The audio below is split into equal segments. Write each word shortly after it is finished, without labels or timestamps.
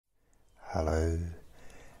Hello,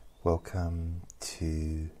 welcome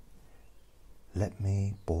to Let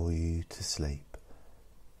Me Bore You to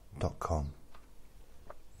Sleep.com.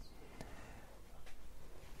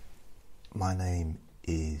 My name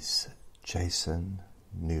is Jason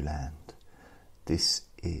Newland. This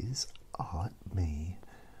is Let Me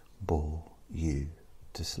Bore You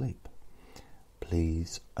to Sleep.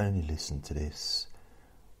 Please only listen to this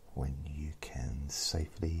when you can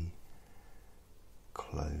safely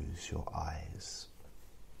close your eyes.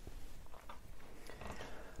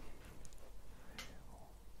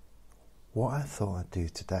 What I thought I'd do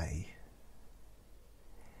today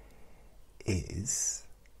is,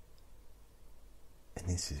 and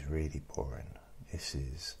this is really boring, this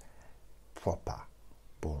is proper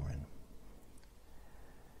boring.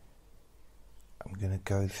 I'm going to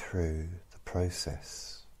go through the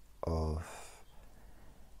process of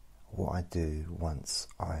what I do once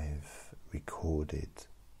I've recorded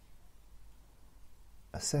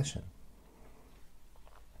a session.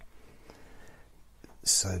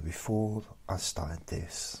 So before I started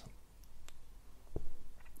this,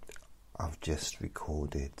 I've just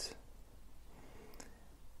recorded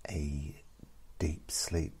a deep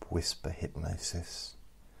sleep whisper hypnosis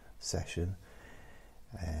session,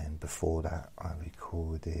 and before that I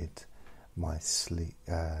recorded my sleep,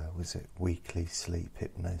 weekly sleep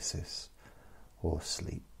hypnosis or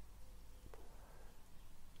sleep.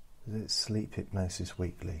 Is it Sleep Hypnosis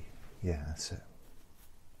Weekly? Yeah, that's it.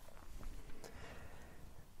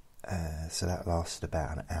 So that lasted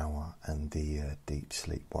about an hour, and the deep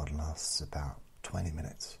sleep one lasts about 20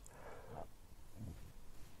 minutes.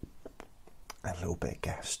 A little bit of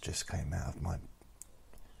gas just came out of my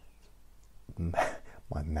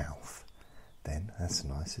mouth then. That's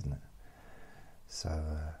nice, isn't it? So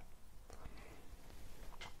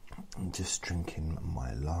I'm just drinking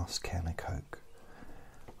my last can of Coke.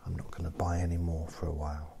 I'm not going to buy any more for a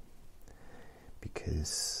while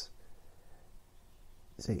because,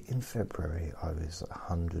 see, in February I was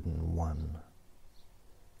 101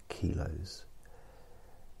 kilos.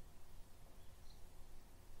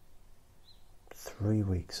 3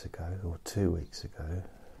 weeks ago, or 2 weeks ago,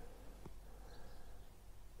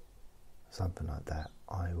 something like that,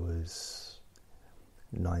 I was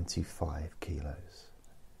 95 kilos.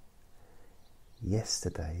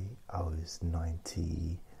 Yesterday I was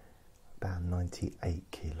about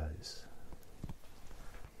 98 kilos.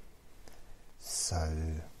 So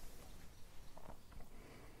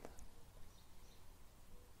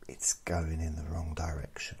it's going in the wrong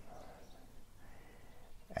direction,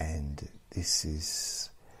 and this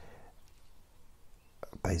is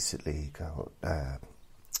basically I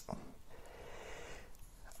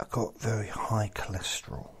got very high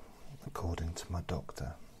cholesterol according to my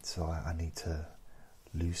doctor, so I need to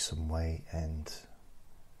lose some weight and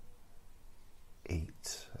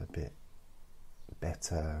eat a bit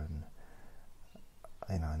better,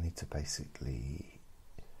 and I need to basically,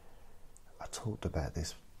 I talked about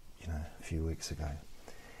this a few weeks ago,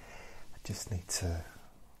 I just need to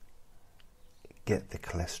get the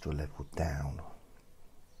cholesterol level down.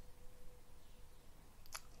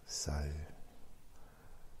 So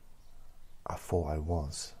I thought I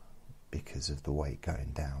was, because of the weight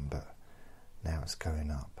going down, but now it's going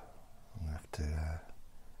up. I'm going to have to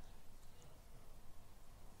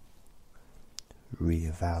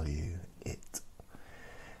reevaluate it.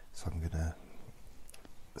 So I'm going to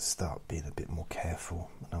start being a bit more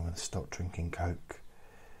careful, and I'm going to stop drinking Coke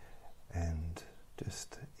and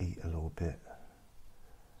just eat a little bit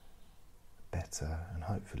better, and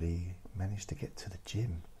hopefully manage to get to the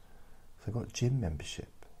gym. So I've got gym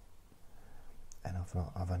membership, and I've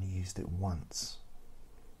only used it once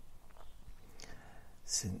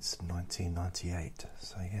since 1998.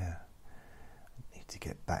 So yeah, I need to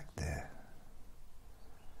get back there.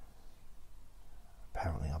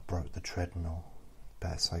 Apparently I broke the treadmill,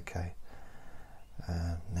 but it's okay.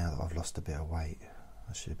 Now that I've lost a bit of weight,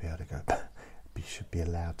 I should be able to go back. Should be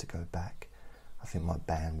allowed to go back. I think my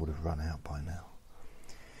ban would have run out by now.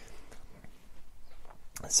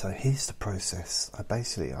 So here's the process. I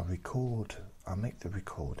make the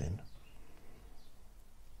recording,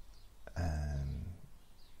 I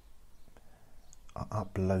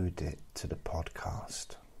upload it to the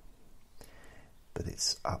podcast, but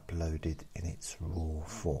it's uploaded in its raw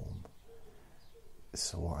form.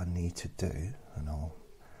 So what I need to do, and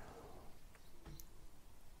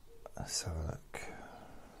let's have a look.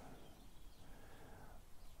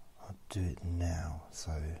 I'll do it now.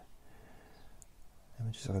 So let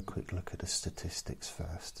me just have a quick look at the statistics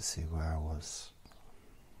first to see where I was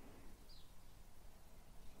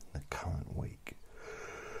the current week.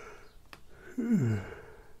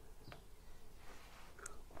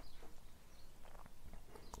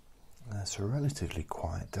 It's a relatively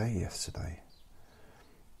quiet day yesterday.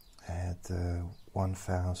 I had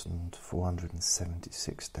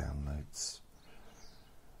 1,476 downloads.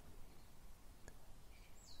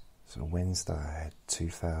 So Wednesday I had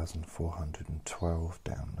 2,412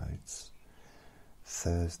 downloads.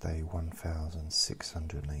 Thursday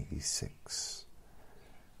 1,686.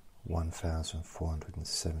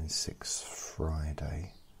 1,476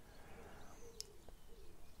 Friday.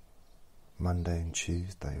 Monday and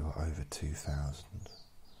Tuesday were over 2,000.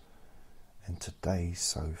 And today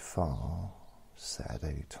so far,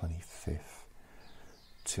 Saturday the 25th,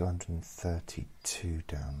 232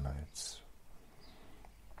 downloads.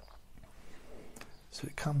 So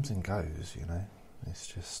it comes and goes, you know, it's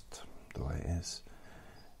just the way it is.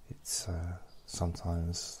 It's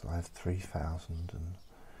sometimes I have 3,000 and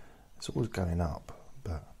it's always going up,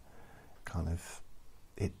 but kind of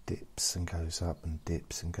it dips and goes up and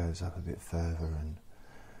dips and goes up a bit further,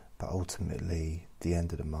 but ultimately the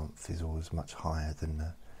end of the month is always much higher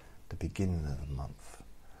than the beginning of the month,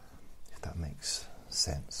 if that makes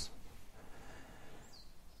sense.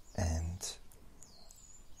 And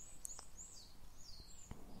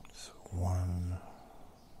so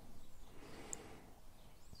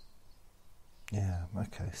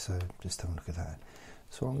okay, so just have a look at that.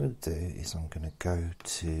 So what I'm going to do is I'm going to go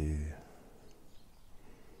to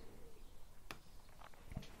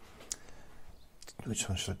which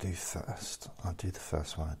one should I do first? I'll do the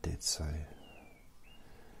first one I did, so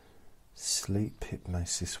Sleep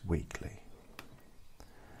Hypnosis Weekly.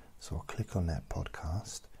 So I'll click on that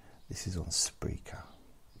podcast. This is on Spreaker.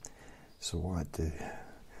 So what I do,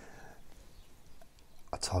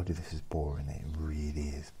 I told you this is boring, it really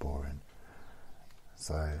is boring.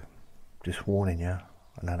 So just warning you,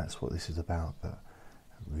 I know that's what this is about, but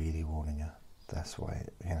I'm really warning you, that's why,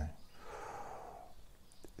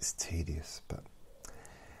 it's tedious. But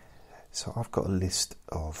so I've got a list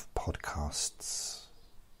of podcasts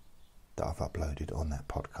that I've uploaded on that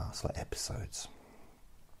podcast, like episodes.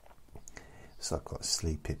 So I've got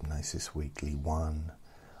Sleep Hypnosis Weekly 1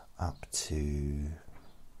 up to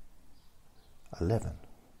 11.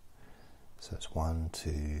 So it's 1,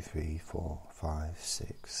 2, 3, 4, 5,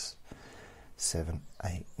 6, 7,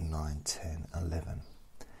 8, 9, 10, 11.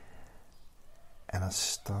 And I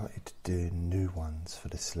started doing new ones for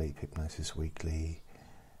the Sleep Hypnosis Weekly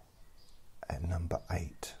at number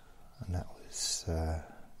 8, and that was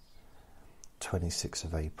 26th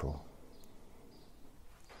of April.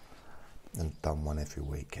 And done one every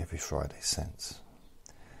week, every Friday since.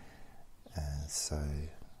 So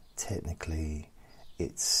technically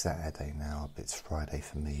it's Saturday now, but it's Friday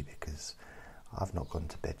for me because I've not gone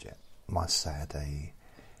to bed yet. My Saturday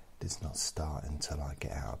does not start until I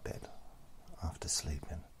get out of bed after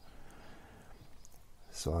sleeping.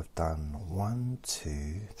 So I've done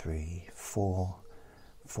 4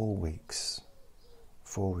 weeks,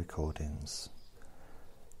 4 recordings,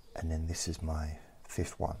 and then this is my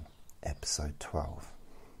 5th one, episode 12.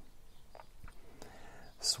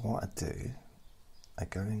 So what I do, I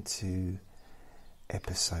go into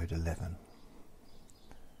episode 11,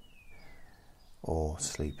 or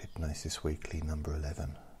Sleep Hypnosis Weekly number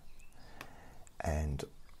 11, and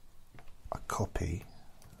I copy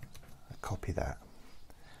that,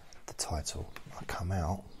 the title. I come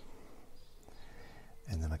out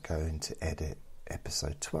and then I go into edit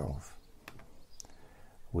episode 12,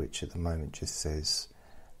 which at the moment just says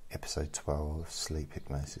episode 12 Sleep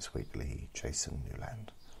Hypnosis Weekly, Jason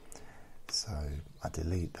Newland. So I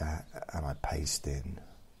delete that and I paste in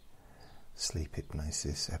Sleep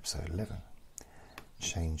Hypnosis episode 11,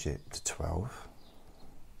 change it to 12,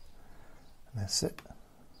 and that's it.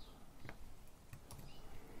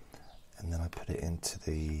 And then I put it into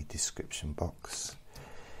the description box,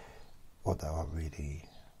 although I really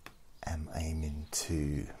am aiming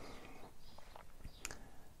to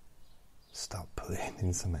start putting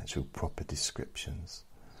in some actual proper descriptions.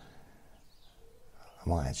 I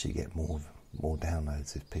might actually get more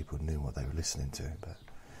downloads if people knew what they were listening to, but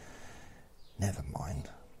never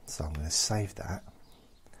mind. So I'm going to save that.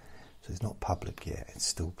 So it's not public yet, it's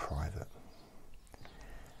still private.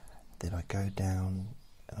 Then I go down,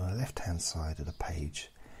 and on the left hand side of the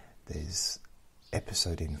page there's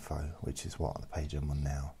episode info, which is what the page I'm on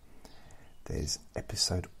now. There's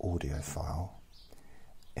episode audio file,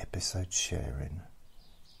 episode sharing,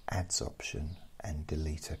 ads option, and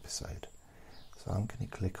delete episode. So I'm going to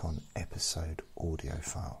click on episode audio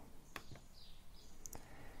file,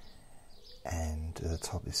 and at the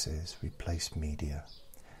top it says replace media.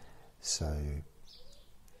 So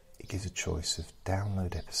it gives a choice of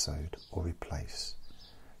download episode or replace.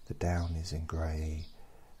 The down is in grey,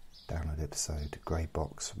 download episode, grey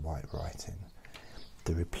box, white writing.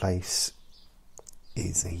 The replace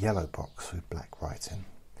is a yellow box with black writing,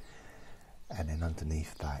 and then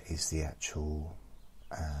underneath that is the actual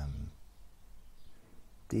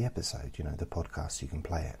the episode, the podcast. You can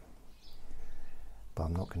play it, but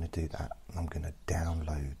I'm not going to do that. I'm going to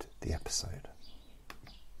download the episode.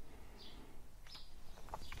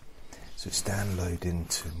 So it's downloading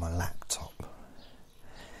to my laptop,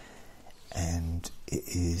 and it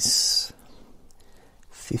is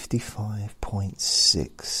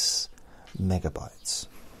 55.6 megabytes.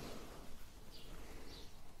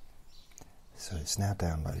 So it's now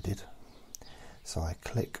downloaded. So I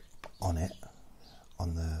click on it,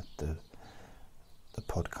 on the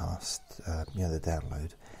podcast, the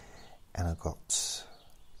download, and I've got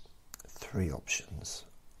three options: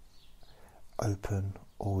 open,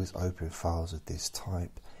 always open files of this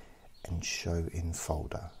type, and show in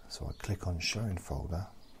folder. So I click on show in folder,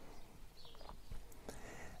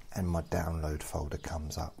 and my download folder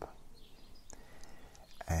comes up,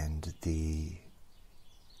 and the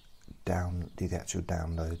actual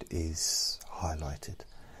download is highlighted.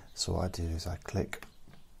 So what I do is I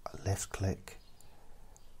left click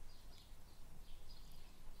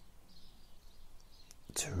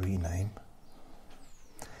to rename,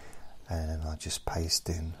 and I just paste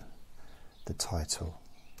in the title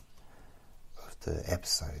of the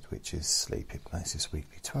episode, which is Sleep Hypnosis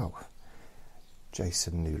Weekly 12.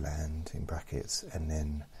 Jason Newland in brackets, and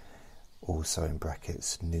then also in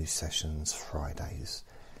brackets new sessions Fridays,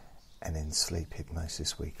 and then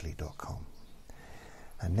sleephypnosisweekly.com.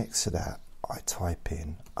 And next to that I type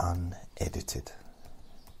in unedited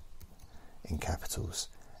in capitals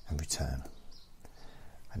and return,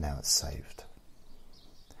 and now it's saved.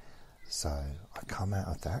 So I come out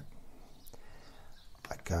of that,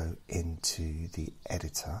 I go into the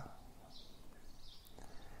editor,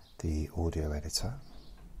 the audio editor,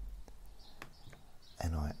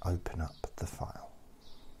 and I open up the file.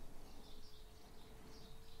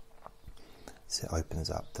 So it opens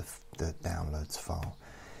up the downloads file.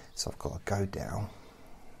 So I've got to go down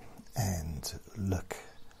and look.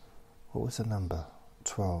 What was the number?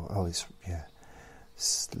 12. Oh,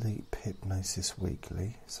 Sleep Hypnosis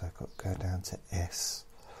Weekly. So I've got to go down to S.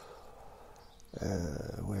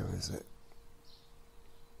 Where is it?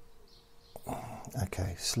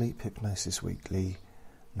 Okay, Sleep Hypnosis Weekly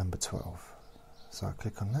number 12. So I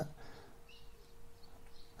click on that,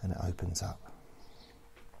 and it opens up.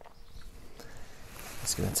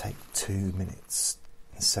 It's going to take 2 minutes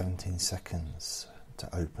and 17 seconds to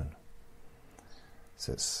open.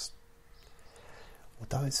 So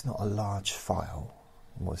although it's not a large file,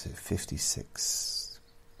 what was it, 56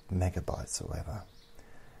 megabytes or whatever,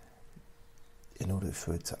 in order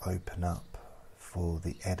for it to open up for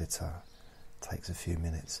the editor, it takes a few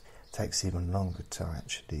minutes. It takes even longer to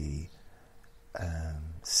actually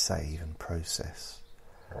save and process.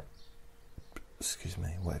 Excuse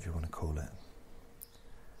me, whatever you want to call it.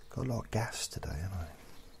 Got a lot of gas today, haven't I?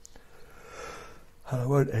 And I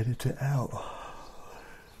won't edit it out.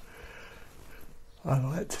 I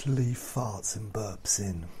like to leave farts and burps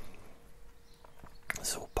in.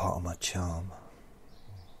 It's all part of my charm.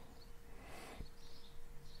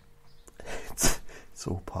 It's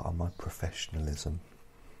all part of my professionalism.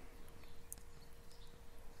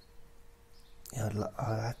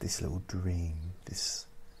 I had this little dream.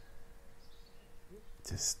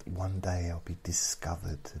 Just one day I'll be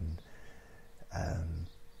discovered, and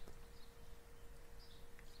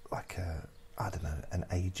an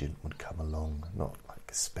agent would come along, not like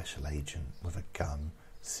a special agent with a gun,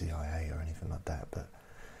 CIA or anything like that, but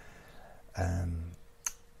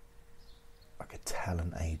like a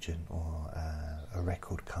talent agent or a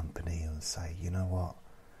record company, and say, you know what,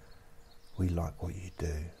 we like what you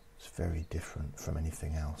do. It's very different from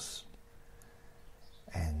anything else,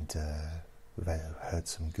 and we've heard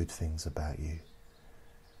some good things about you.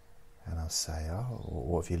 And I'll say, oh,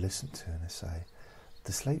 what have you listened to? And they say,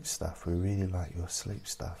 the sleep stuff. We really like your sleep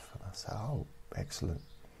stuff. And I say, oh, excellent.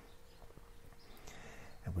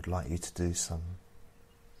 And would like you to do some,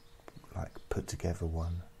 like, put together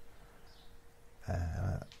one,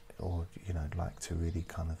 or like to really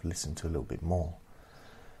kind of listen to a little bit more.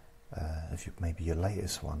 If maybe your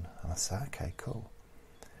latest one. And I say, okay, cool.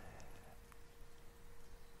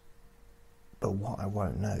 But what I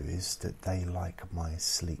won't know is that they like my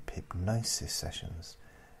sleep hypnosis sessions,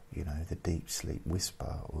 the Deep Sleep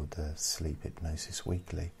Whisper or the Sleep Hypnosis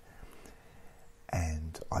Weekly.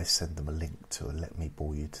 And I send them a link to a Let Me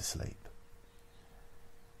Bore You to Sleep.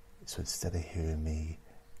 So instead of hearing me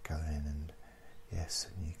going and yes,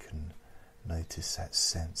 and you can notice that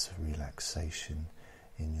sense of relaxation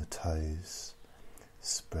in your toes,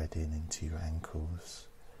 spreading into your ankles,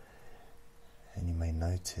 and you may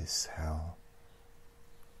notice how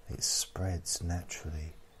it spreads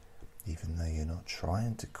naturally, even though you're not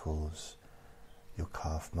trying to cause your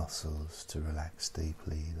calf muscles to relax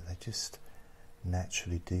deeply, but they just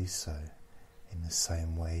naturally do so, in the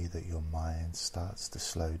same way that your mind starts to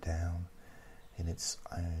slow down in its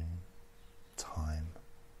own time.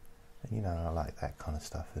 And you know, I like that kind of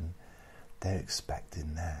stuff, and they're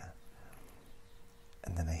expecting that.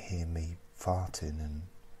 And then they hear me farting and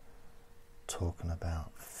talking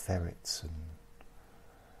about ferrets and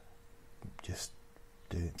just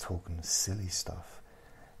talking silly stuff.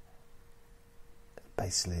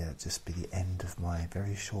 Basically, it'd just be the end of my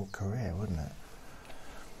very short career, wouldn't it?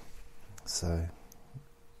 So,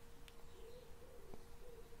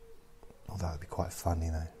 although it'd be quite fun,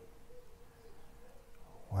 you know.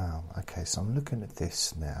 Wow, okay, so I'm looking at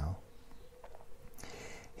this now.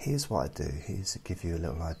 Here's what I do. Here's to give you a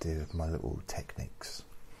little idea of my little techniques.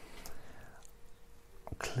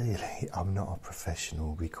 Clearly, I'm not a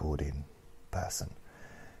professional recording person.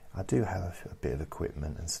 I do have a bit of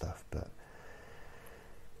equipment and stuff, but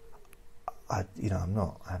I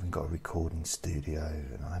haven't got a recording studio,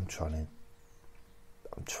 and I'm trying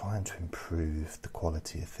to improve the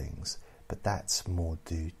quality of things, but that's more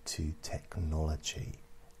due to technology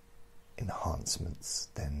enhancements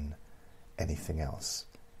than anything else.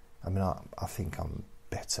 I mean, I think I'm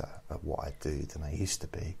better at what I do than I used to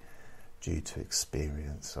be due to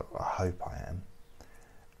experience, or I hope I am,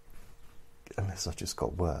 unless I've just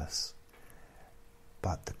got worse.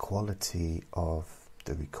 But the quality of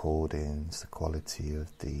the recordings, the quality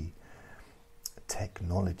of the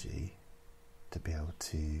technology to be able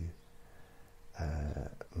to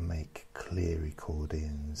make clear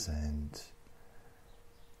recordings, and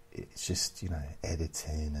it's just, you know,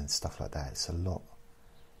 editing and stuff like that, it's a lot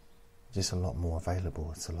more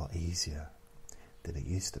available. It's a lot easier than it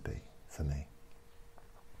used to be for me,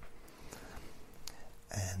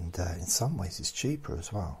 and in some ways it's cheaper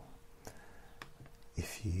as well.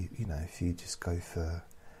 If you just go for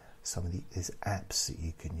some of there's apps that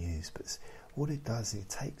you can use, but what it does, it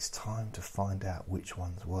takes time to find out which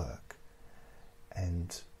ones work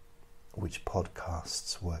and which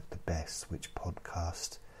podcasts work the best, which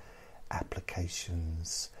podcast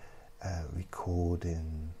applications,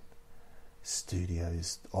 recording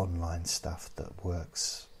studios, online stuff that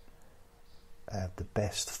works the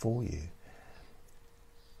best for you.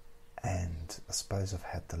 And I suppose I've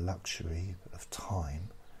had the luxury of time,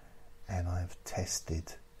 and I've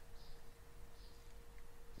tested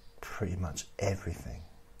pretty much everything.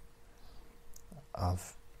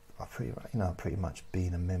 I've pretty much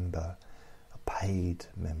been a paid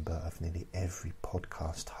member of nearly every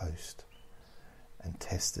podcast host, and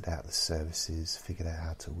tested out the services, figured out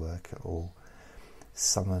how to work it all.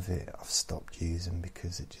 Some of it I've stopped using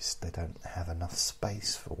because they don't have enough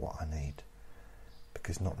space for what I need,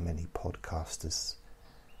 because not many podcasters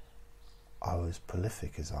are as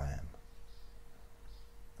prolific as I am.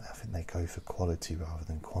 I think they go for quality rather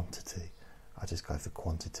than quantity. I just go for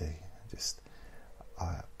quantity.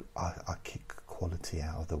 I kick quality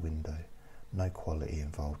out of the window. No quality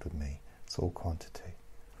involved with me. It's all quantity.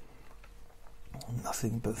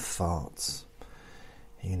 Nothing but farts,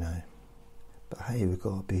 you know. But hey, we've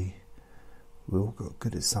all got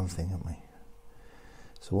good at something, haven't we?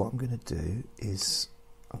 So what I'm going to do is,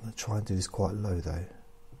 I'm going to try and do this quite low though,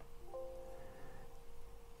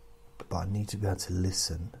 but I need to be able to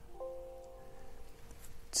listen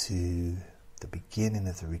to the beginning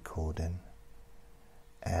of the recording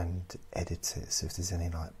and edit it, so if there's any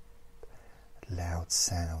like loud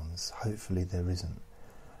sounds, hopefully there isn't,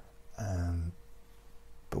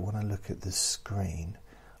 but when I look at the screen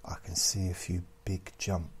I can see a few big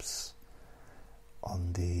jumps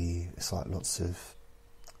on it's like lots of,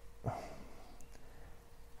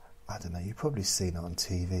 I don't know, you've probably seen it on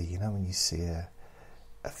TV, you know, when you see a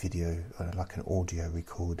video, like an audio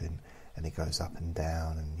recording, and it goes up and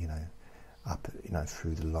down, and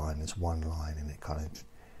through the line there's one line, and it kind of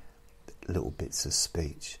little bits of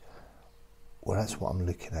speech. Well, that's what I'm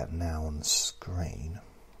looking at now on the screen,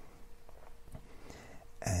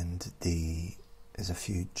 and there's a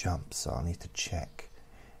few jumps, so I need to check.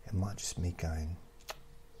 It might just be me going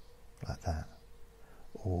like that,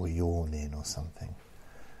 or yawning or something,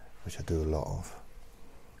 which I do a lot of,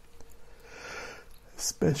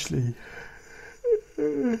 especially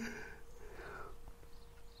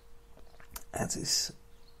as it's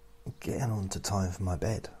getting on to time for my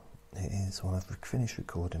bed. It is. When I've finished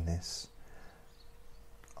recording this,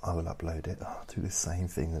 I will upload it. I'll do the same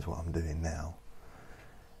thing as what I'm doing now,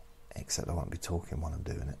 except I won't be talking while I'm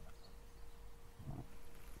doing it.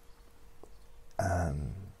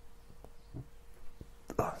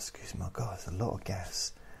 Excuse me, God, there's a lot of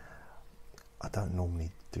gas. I don't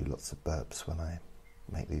normally do lots of burps when I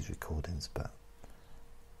make these recordings, but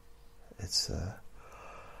it's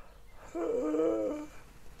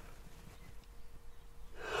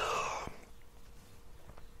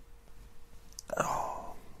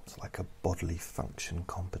it's like a bodily function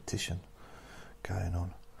competition going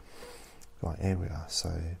on. Right, here we are.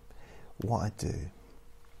 So what I do,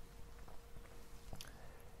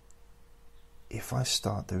 if I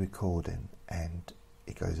start the recording and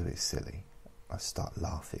it goes a bit silly, I start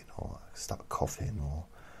laughing or I start coughing, or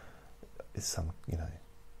it's some,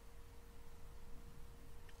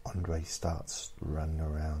 Andre starts running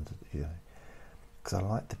around, because I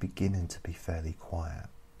like the beginning to be fairly quiet.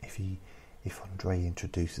 If Andre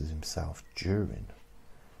introduces himself during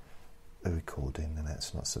the recording, then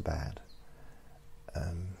that's not so bad.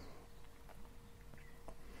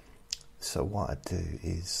 So what I do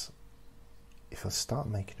is, if I start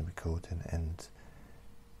making a recording and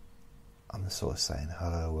I'm sort of saying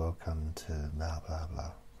hello, welcome to blah blah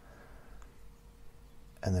blah,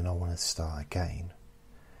 and then I want to start again,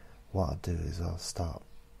 what I'll do is I'll start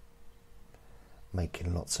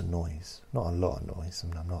making lots of noise. Not a lot of noise,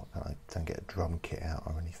 I don't get a drum kit out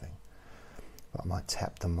or anything, but I might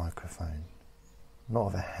tap the microphone, not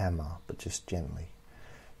with a hammer, but just gently,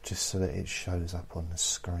 just so that it shows up on the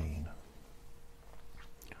screen.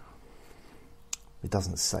 It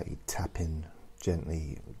doesn't say tapping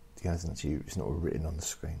gently, it's not written on the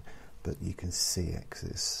screen, but you can see it because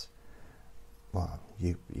it's, well,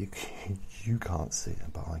 you can't see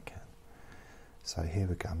it, but I can. So here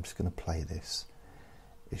we go, I'm just going to play this.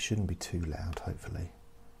 It shouldn't be too loud, hopefully.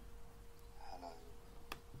 Hello.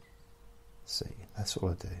 See, that's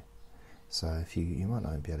all I do. So if you might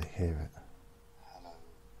not be able to hear it. Hello.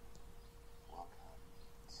 Welcome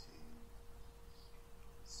to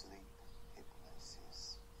Sleep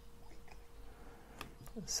Hypnosis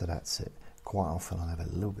Weekly. So that's it. Quite often I'll have it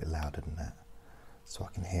a little bit louder than that, so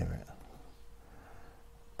I can hear it.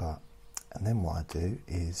 And then what I do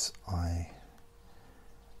is I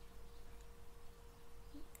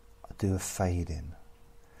do a fade in.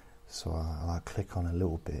 So I click on a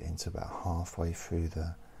little bit into about halfway through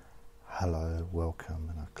the hello, welcome,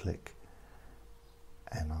 and I click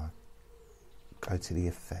and I go to the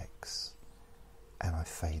effects and I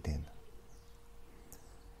fade in.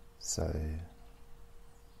 So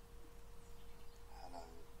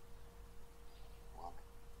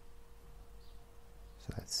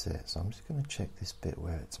that's it. So I'm just going to check this bit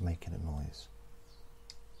where it's making a noise.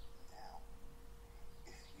 Now,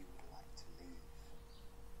 if you would like to leave.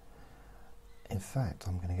 In fact,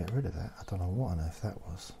 I'm going to get rid of that. I don't know what on earth that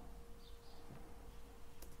was.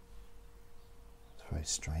 It's very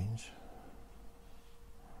strange.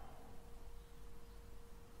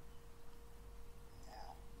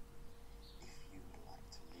 Now, if you would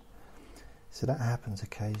like to leave. So that happens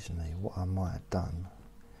occasionally. What I might have done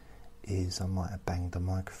is I might have banged the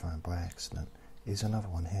microphone by accident. Here's another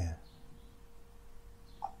one here.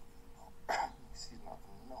 Excuse me, I've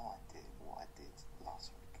no idea what I did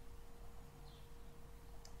last week.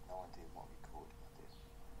 No idea what recording I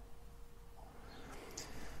did.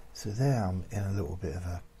 So there I'm in a little bit of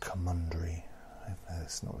a quandary.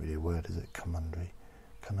 That's not really a word, is it?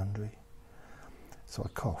 Quandary? So I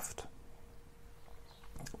coughed.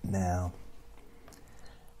 Now,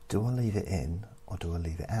 do I leave it in or do I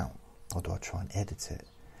leave it out? Or do I try and edit it?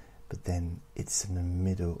 But then it's in the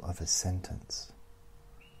middle of a sentence.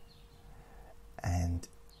 And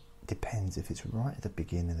depends if it's right at the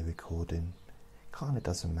beginning of the recording, kind of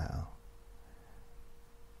doesn't matter.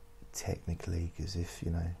 Technically, because if,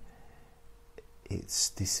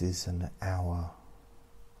 this is an hour,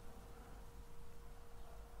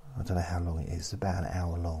 I don't know how long it is, it's about an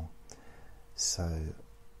hour long. So,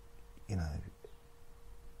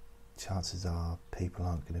 chances are people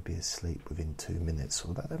aren't going to be asleep within 2 minutes,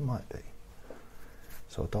 although they might be.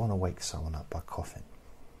 So I don't want to wake someone up by coughing.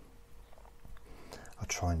 I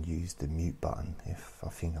try and use the mute button if I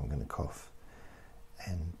think I'm going to cough.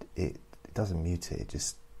 And it doesn't mute it, it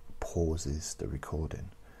just pauses the recording.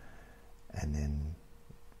 And then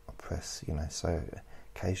I press, so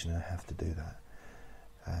occasionally I have to do that.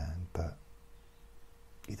 But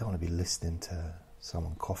you don't want to be listening to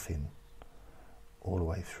someone coughing all the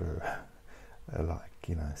way through a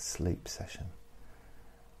sleep session.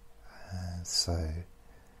 So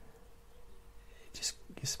it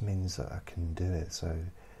just means that I can do it. So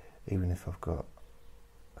even if I've got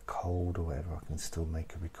a cold or whatever, I can still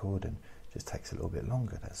make a recording. It just takes a little bit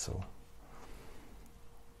longer, that's all.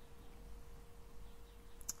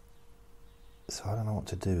 So I don't know what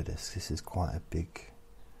to do with this. This is quite a big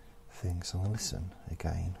thing. So I'm going to listen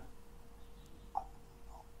again.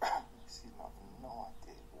 Excuse me, I have no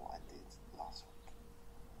idea what I did last week.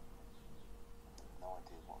 No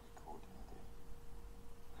idea what recording I did.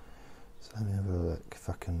 So let me have a look if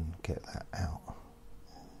I can get that out.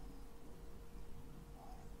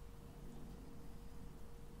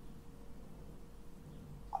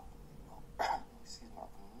 Excuse me, I have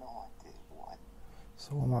no idea what I did.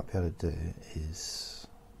 So what I might be able to do is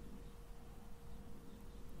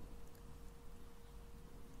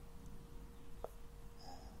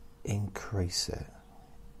increase it.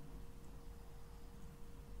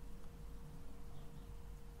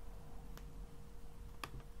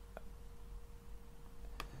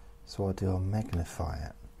 So what I do, I'll magnify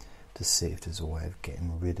it to see if there's a way of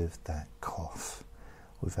getting rid of that cough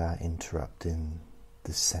without interrupting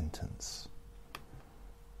the sentence.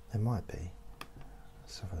 There might be.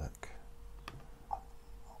 Let's have a look.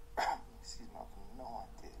 Excuse me, I have no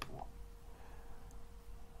idea what.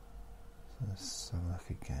 So let's have a look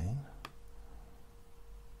again.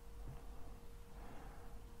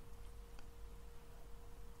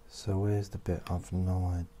 So where's the bit I've no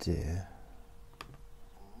idea?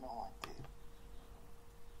 No idea.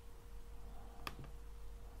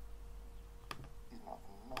 Excuse me, I have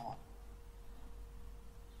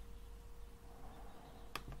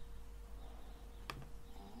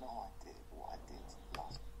no idea what I did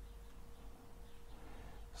last.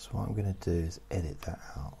 So what I'm going to do is edit that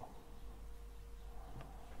out.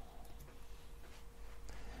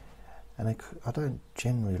 And I don't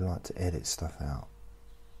generally like to edit stuff out.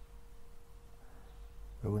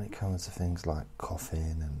 But when it comes to things like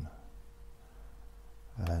coughing, and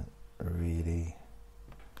I don't really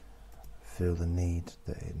feel the need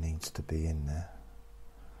that it needs to be in there.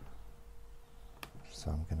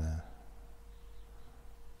 So I'm going to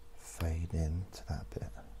fade in to that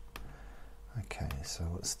bit. Okay, so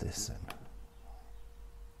what's this then?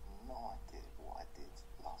 No idea what I did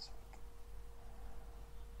last week.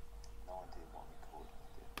 No idea what recording I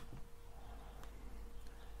did.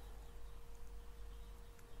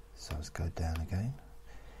 So let's go down again.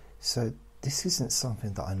 So this isn't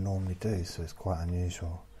something that I normally do, so it's quite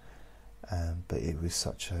unusual. But it was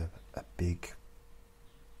such a big,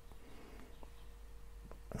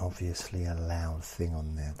 obviously a loud thing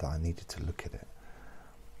on there that I needed to look at it.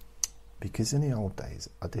 Because in the old days,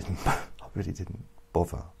 I really didn't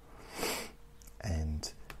bother.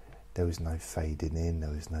 And there was no fading in,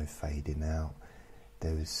 there was no fading out.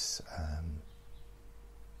 There was,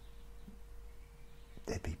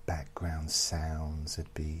 there'd be background sounds,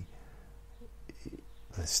 there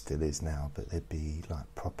still is now, but there'd be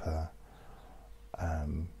like proper, I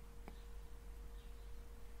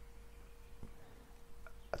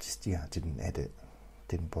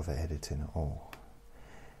didn't bother editing at all.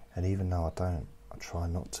 And even though I try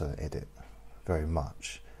not to edit very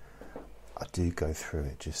much, I do go through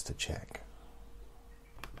it just to check.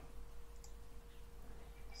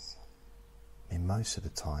 I mean, most of the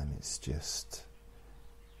time it's just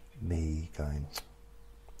me going,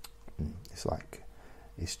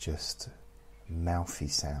 it's just mouthy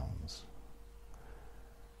sounds.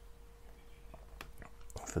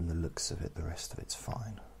 From the looks of it, the rest of it's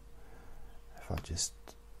fine. If I just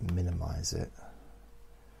minimize it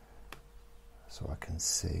so I can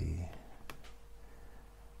see,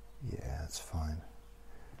 yeah, that's fine.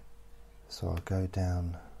 So I'll go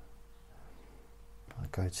down, I'll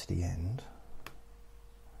go to the end.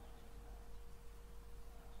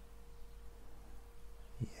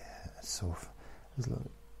 Yeah, it's sort of,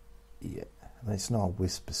 yeah, I mean, it's not a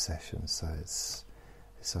whisper session, so it's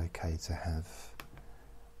okay to have,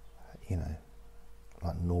 you know,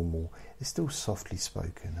 like normal. It's still softly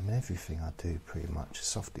spoken. I mean, everything I do pretty much is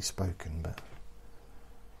softly spoken, but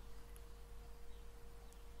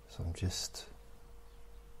so I'm just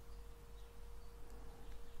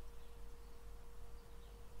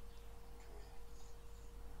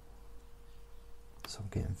I'm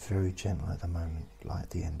getting very gentle at the moment, like at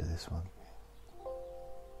the end of this one.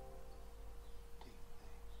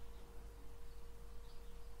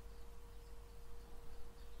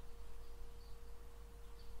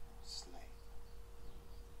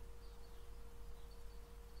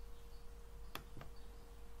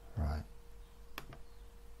 Right.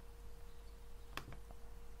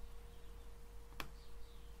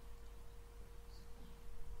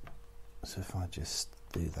 So if I just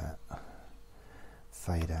do that,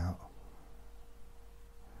 fade out,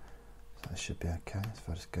 so that should be okay. If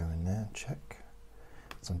I just go in there and check,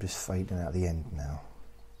 so I'm just fading out the end now.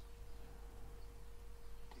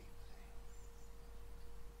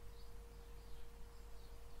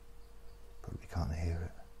 Probably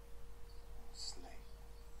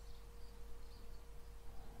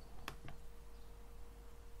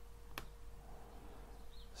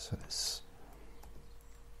So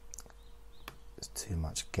there's too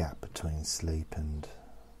much gap between sleep and...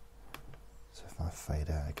 So if I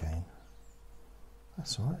fade out again,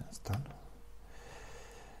 that's alright, it's done.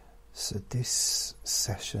 So this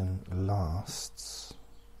session lasts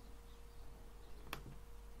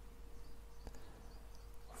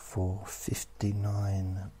for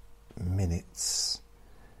 59 minutes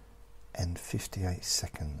and 58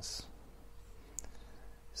 seconds.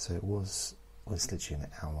 So it was literally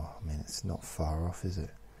an hour. I mean, it's not far off, is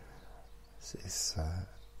it? It's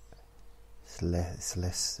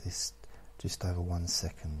less. It's just over 1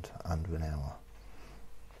 second under an hour.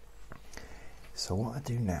 So what I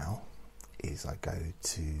do now is I go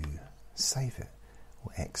to save it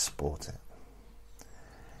or export it,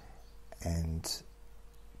 and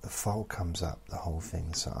the file comes up, the whole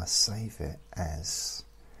thing. So I save it as,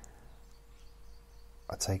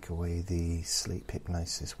 I take away the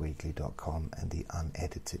sleephypnosisweekly.com and the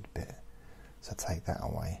unedited bit. So I take that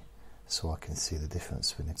away so I can see the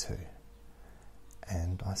difference between the two,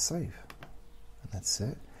 and I save, and that's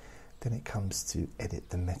it. Then it comes to edit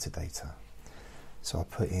the metadata. So I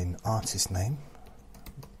put in artist name,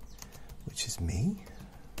 which is me,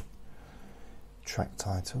 track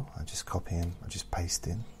title, I just copy in, I just paste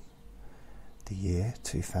in the year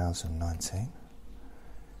 2019,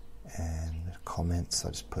 and comments,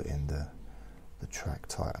 I just put in the track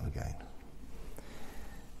title again.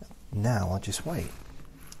 Now I just wait,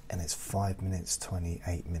 and it's 5 minutes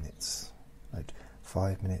 28 minutes, like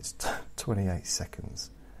 5 minutes 28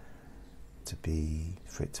 seconds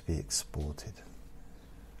for it to be exported,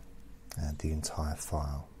 and the entire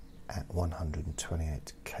file at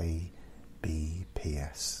 128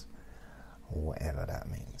 kbps, or whatever that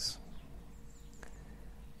means.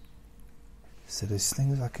 So there's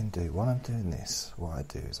things I can do. While I'm doing this, what I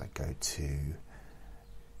do is I go to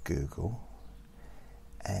Google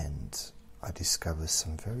and I discover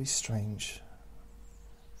some very strange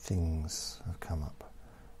things have come up.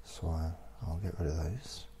 So I'll get rid of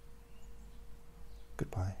those.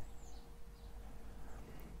 Goodbye.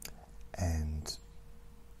 And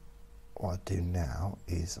what I do now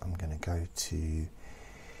is I'm going to go to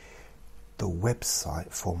the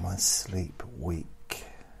website for my sleep week.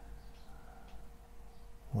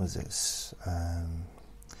 What is this?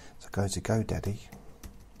 So go to GoDaddy,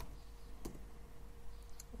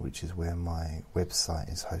 which is where my website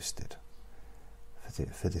is hosted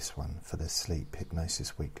for this one, for the Sleep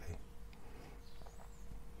Hypnosis Weekly.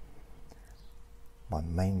 My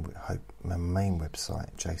main website,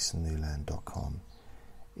 jasonnewland.com,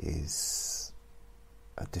 is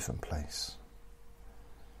a different place.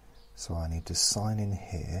 So I need to sign in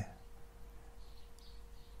here.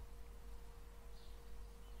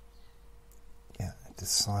 Yeah, I need to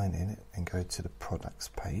sign in and go to the products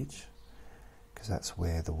page, because that's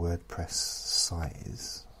where the WordPress site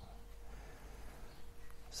is.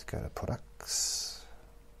 Let's go to products.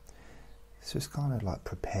 So it's kind of like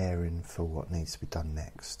preparing for what needs to be done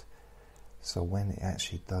next. So when it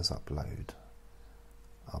actually does upload,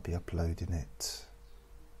 I'll be uploading it,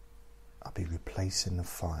 I'll be replacing the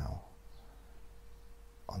file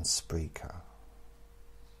on Spreaker.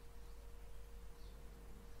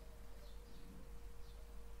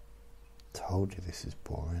 Told you this is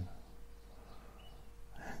boring.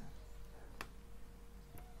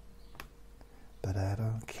 But I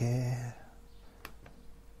don't care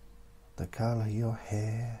the colour of your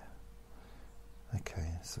hair.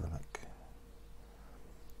 Okay, so look.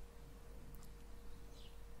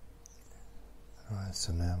 Right,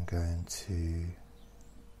 so now I'm going to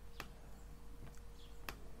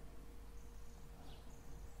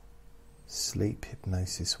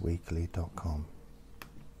sleephypnosisweekly.com.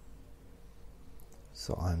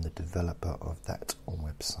 So I'm the developer of that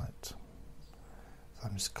website. So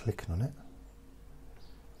I'm just clicking on it.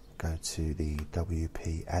 Go to the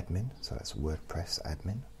WP admin, so that's WordPress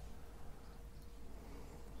admin.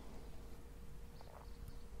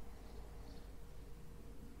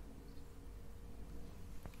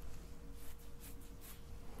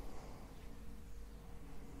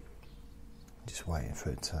 Just waiting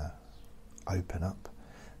for it to open up.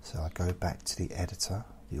 So I go back to the editor,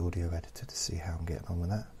 the audio editor, to see how I'm getting on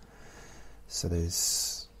with that. So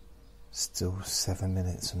there's still 7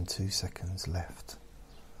 minutes and 2 seconds left.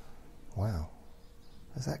 Wow,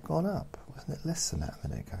 has that gone up? Wasn't it less than that a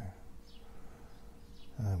minute ago?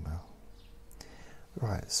 Oh well.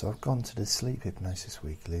 Right, so I've gone to the Sleep Hypnosis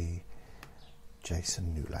Weekly,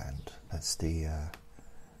 Jason Newland. That's the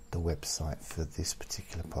website for this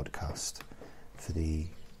particular podcast, for the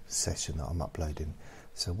session that I'm uploading.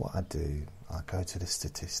 So what I do, I go to the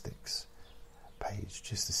statistics page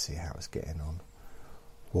just to see how it's getting on.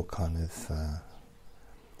 what kind of,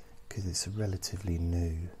 because it's a relatively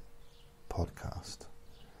new podcast.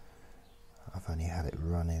 I've only had it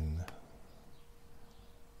running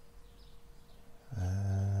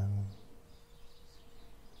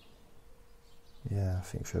I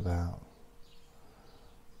think for about,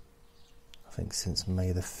 since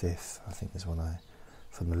May the 5th, I think is when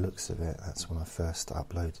from the looks of it, that's when I first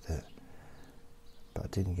uploaded it. But I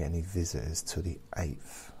didn't get any visitors till the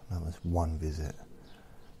 8th. That was 1 visit,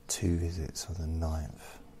 2 visits on the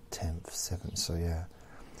 9th, 10th, 7th. So yeah,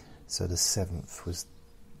 so the 7th was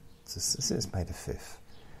since May the 5th.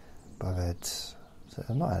 But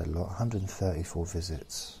I've not had a lot. 134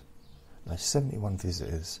 visits. No, 71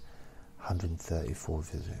 visitors, 134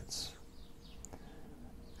 visits,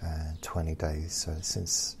 and 20 days. So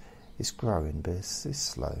since it's growing, but it's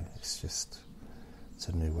slow. It's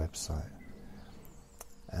a new website.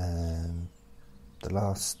 And the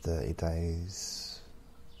last 30 days,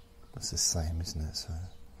 it's the same, isn't it?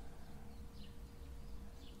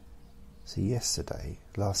 So yesterday,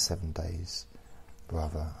 last 7 days,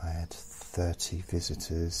 rather, I had 30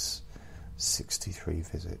 visitors, 63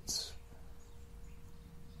 visits.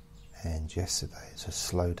 And yesterday, it's a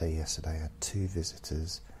slow day yesterday, I had 2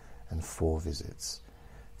 visitors and 4 visits.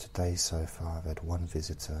 Today so far I've had 1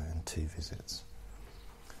 visitor and 2 visits.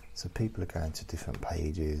 So people are going to different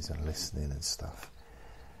pages and listening and stuff.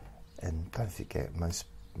 And don't forget, most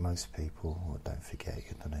people, or don't forget, I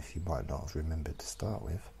don't know if you might not have remembered to start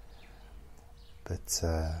with, but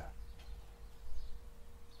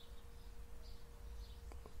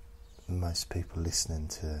most people listening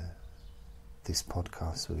to this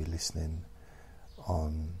podcast will be listening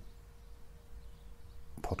on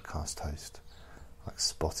podcast host like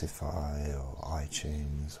Spotify or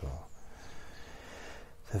iTunes or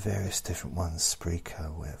the various different ones, Spreaker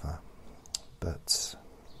or whatever. But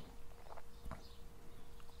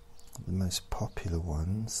the most popular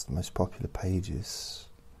ones, the most popular pages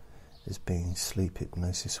is being Sleep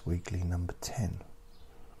Hypnosis Weekly number 10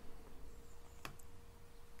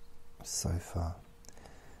 so far.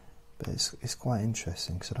 But it's quite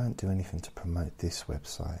interesting because I don't do anything to promote this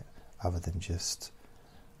website other than just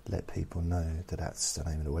let people know that that's the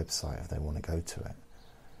name of the website if they want to go to it.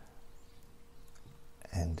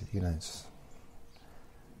 And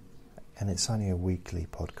it's only a weekly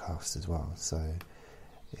podcast as well, so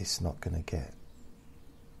it's not going to get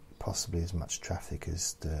possibly as much traffic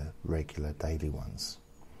as the regular daily ones.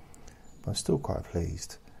 But I'm still quite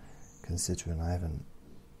pleased, considering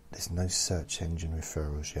there's no search engine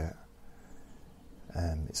referrals yet.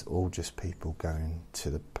 It's all just people going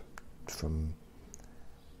to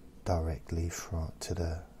directly to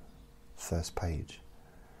the first page.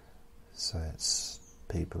 So it's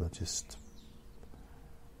people are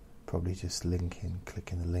probably just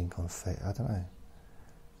clicking the link on Facebook. I don't know.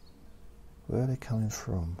 Where are they coming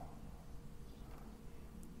from?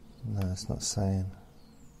 No, it's not saying.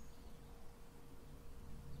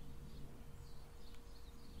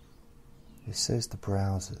 It says the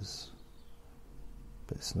browsers,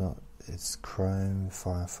 but it's not. It's Chrome,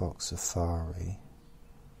 Firefox, Safari.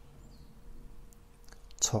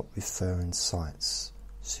 Top referring sites,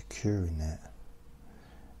 SecuriNet,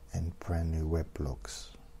 and brand new web blogs.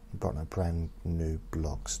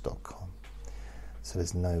 brandnewblogs.com. So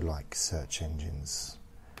there's no search engines.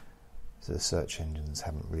 So the search engines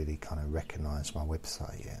haven't really kind of recognised my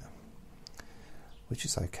website yet, which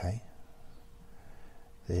is okay.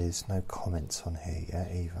 There's no comments on here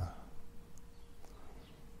yet either.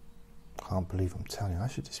 Can't believe I'm telling you. I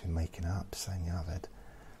should just be making it up, saying I've had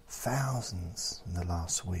thousands in the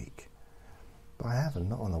last week, but I haven't.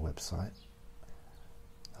 Not on the website.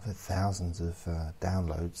 I've had thousands of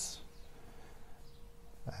downloads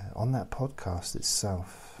on that podcast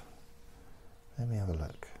itself. Let me have a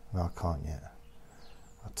look. No, I can't yet.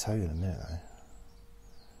 I'll tell you in a minute though.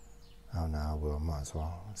 Oh no, I will. I might as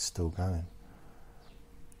well. It's still going.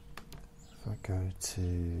 If I go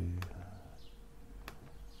to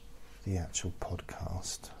the actual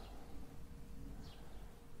podcast,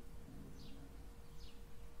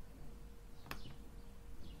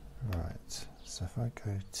 right, so if I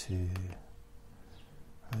go to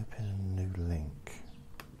open a new link,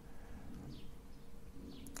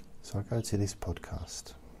 so I go to this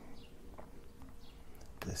podcast,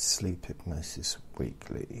 the Sleep Hypnosis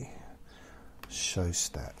Weekly show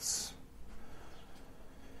stats.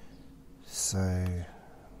 So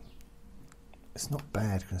it's not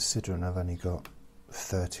bad considering I've only got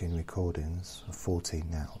 13 recordings, or 14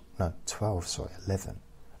 now. No, 12, sorry, 11.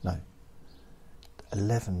 No,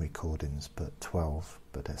 11 recordings, but 12,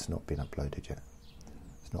 but that's not been uploaded yet.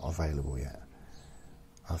 It's not available yet.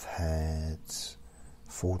 I've had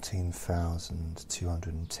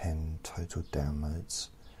 14,210 total downloads,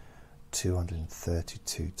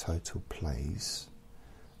 232 total plays,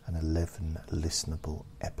 and 11 listenable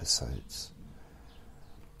episodes.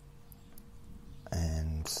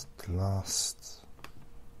 And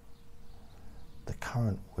the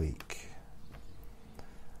current week,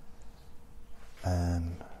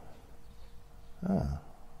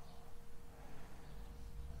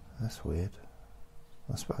 that's weird,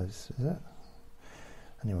 I suppose, is it?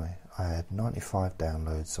 Anyway, I had 95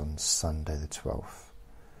 downloads on Sunday the 12th,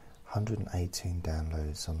 118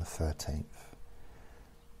 downloads on the 13th,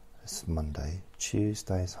 it's Monday.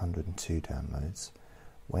 Tuesday's 102 downloads,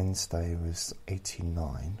 Wednesday was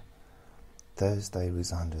 89, Thursday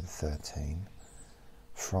was 113,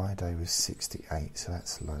 Friday was 68, so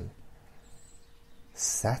that's low.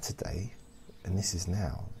 Saturday, and this is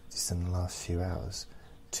now, just in the last few hours,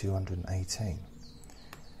 218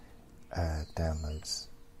 downloads.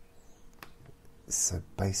 So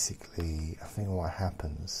basically, I think what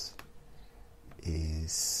happens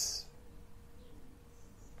is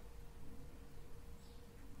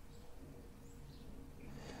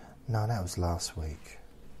no, that was last week.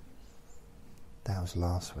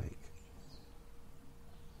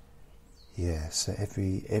 Yeah, so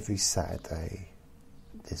every Saturday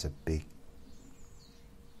there's a big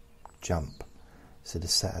jump. So the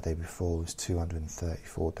Saturday before was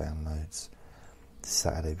 234 downloads. The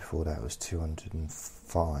Saturday before that was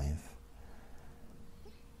 205.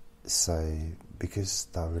 So because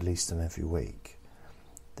they release them every week,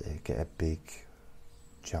 they get a big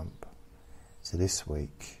jump. So this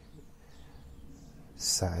week,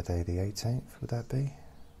 Saturday the 18th, would that be?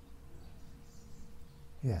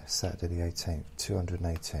 Yeah, Saturday the 18th,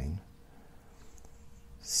 218.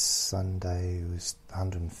 Sunday was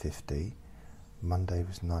 150. Monday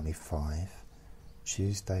was 95.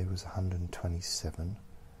 Tuesday was 127.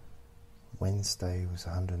 Wednesday was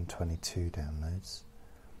 122 downloads.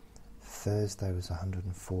 Thursday was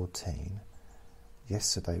 114.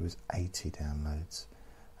 Yesterday was 80 downloads.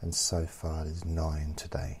 And so far there's 9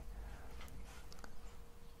 today.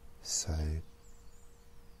 So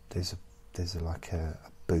there's like a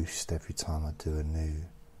boost every time I do a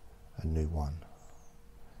new one.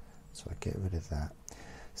 So I get rid of that.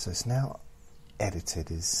 So it's now edited,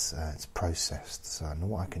 it's processed. So I know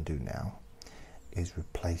what I can do now is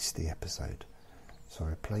replace the episode. So I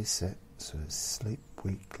replace it. So it's Sleep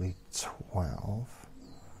Weekly 12.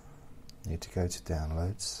 Need to go to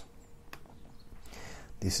downloads.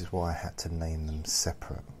 This is why I had to name them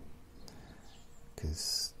separate,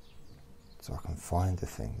 because so I can find the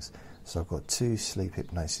things. So I've got 2 Sleep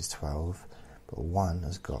Hypnosis 12, but one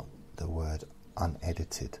has got the word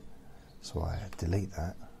unedited. So I delete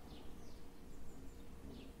that,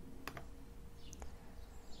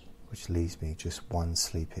 which leaves me just one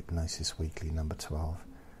Sleep Hypnosis Weekly number 12.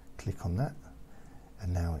 Click on that,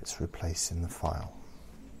 and now it's replacing the file.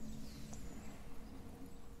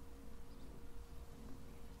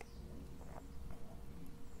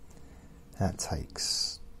 That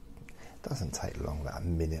doesn't take long, about a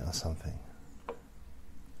minute or something.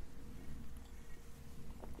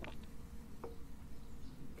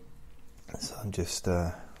 So I'm just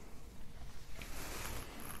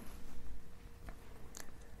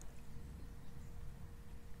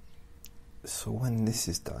so when this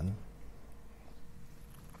is done,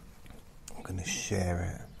 I'm going to share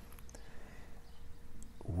it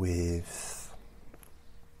with,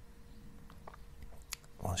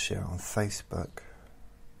 I'll share it on Facebook.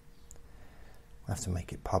 I have to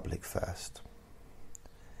make it public first,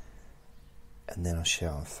 and then I'll share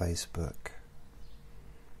it on Facebook,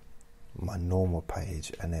 my normal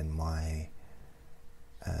page, and then my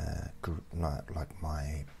group, like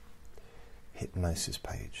my hypnosis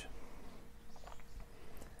page,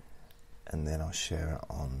 and then I'll share it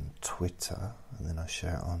on Twitter, and then I'll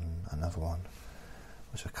share it on another one,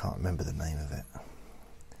 which I can't remember the name of it,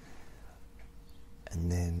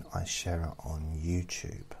 and then I share it on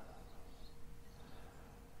YouTube.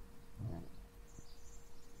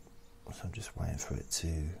 So I'm just waiting for it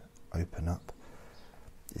to open up.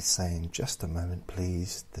 It's saying, just a moment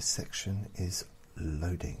please, the section is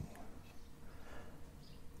loading.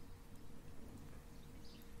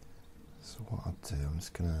 So what I'll do, I'm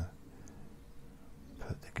just going to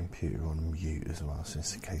put the computer on mute as well, so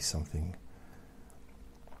just in case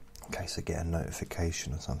I get a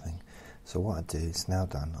notification or something. So what I do, it's now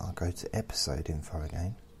done, I'll go to episode info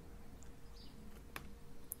again,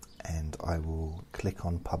 and I will click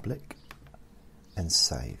on public and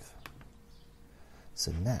save.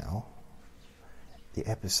 So now the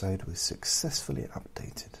episode was successfully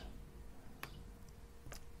updated.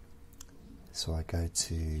 So I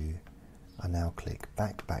now click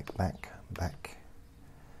back.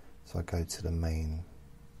 So I go to the main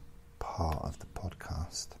part of the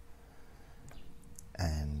podcast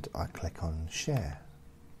and I click on share,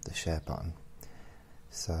 the share button.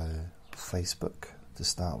 So Facebook to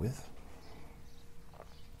start with.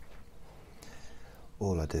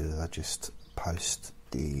 All I do is I just post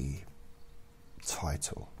the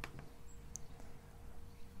title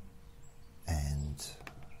and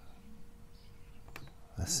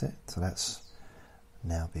that's it. So that's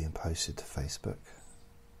now being posted to Facebook.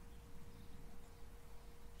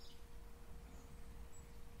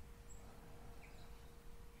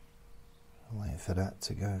 I'm waiting for that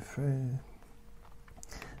to go through.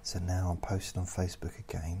 So now I'm posting on Facebook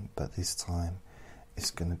again, but this time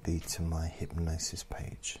it's going to be to my hypnosis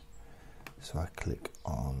page. So I click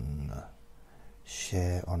on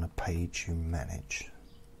share on a page you manage.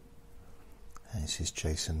 And this is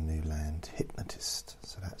Jason Newland, hypnotist.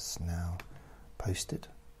 So that's now posted.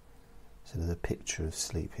 So there's a picture of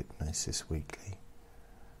Sleep Hypnosis Weekly.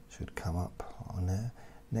 Should come up on there.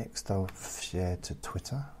 Next I'll share to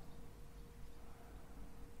Twitter.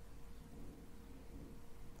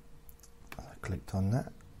 I clicked on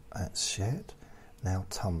that. That's shared. Now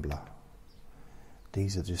Tumblr.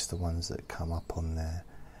 These are just the ones that come up on there.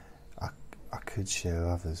 I could share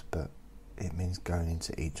others, but it means going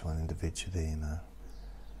into each one individually, you know.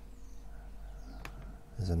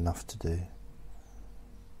 There's enough to do.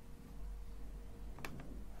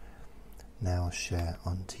 Now I'll share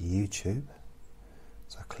onto YouTube.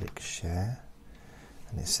 So I click share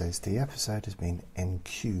and it says the episode has been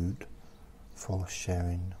enqueued for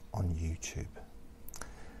sharing on YouTube.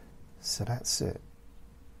 So that's it.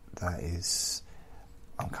 That is,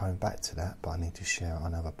 I'm coming back to that, but I need to share it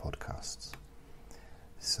on other podcasts.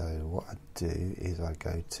 So what I do is I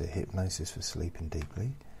go to Hypnosis for Sleeping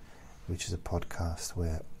Deeply, which is a podcast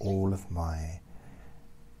where all of my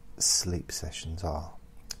sleep sessions are.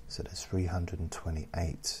 So there's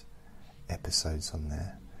 328 episodes on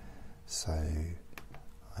there. So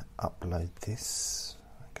I upload this,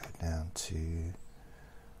 I go down to,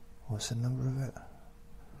 what's the number of it?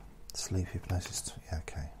 Sleep Hypnosis, yeah,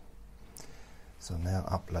 okay. So I'm now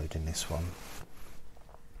uploading this one.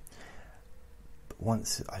 But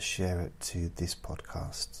once I share it to this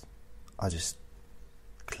podcast, I just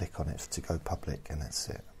click on it to go public and that's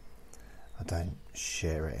it. I don't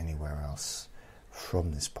share it anywhere else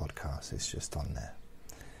from this podcast, it's just on there.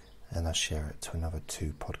 And I share it to another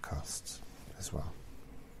 2 podcasts as well.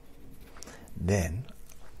 Then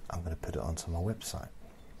I'm going to put it onto my website.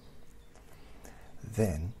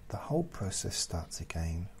 Then the whole process starts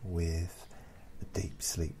again with the deep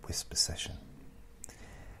sleep whisper session.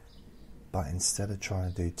 But instead of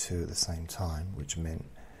trying to do 2 at the same time, which meant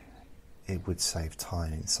it would save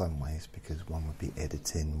time in some ways because one would be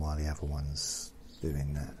editing while the other one's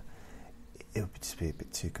doing that, it would just be a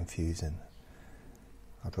bit too confusing.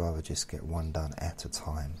 I'd rather just get one done at a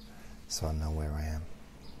time so I know where I am.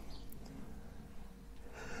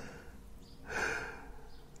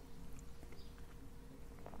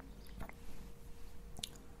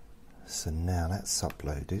 So now that's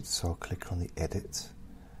uploaded, so I'll click on the edit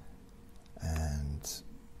and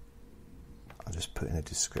I'll just put in a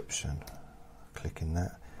description. Click in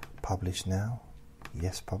that. Publish now.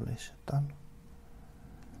 Yes, publish. Done.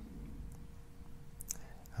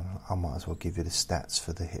 And I might as well give you the stats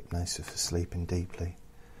for the Hypnosis for Sleeping Deeply.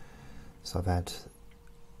 So I've had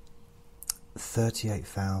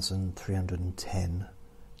 38,310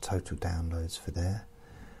 total downloads for there.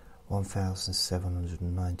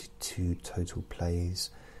 1,792 total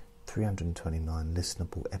plays, 329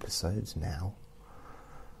 listenable episodes now,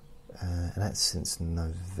 and that's since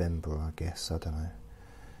November, I guess, I don't know.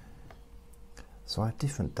 So I have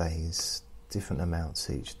different days, different amounts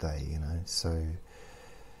each day, you know. So,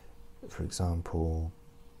 for example,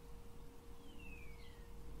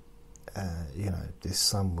 this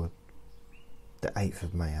summer, the 8th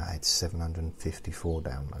of May, I had 754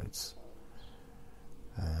 downloads.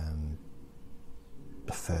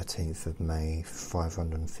 The 13th of May,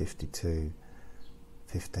 552,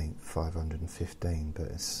 15th, 515,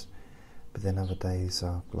 but then other days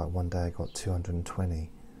are, like one day I got 220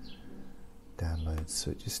 downloads,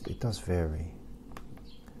 so it does vary.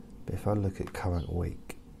 But if I look at current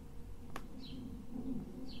week,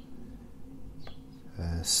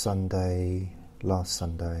 last Sunday,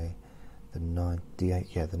 the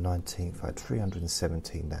 19th, I had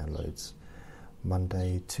 317 downloads.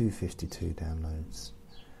 Monday, 252 downloads.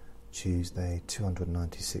 Tuesday,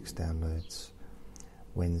 296 downloads.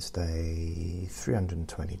 Wednesday,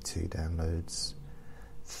 322 downloads.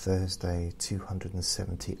 Thursday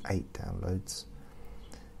 278 downloads,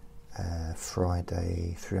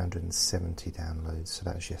 Friday 370 downloads, so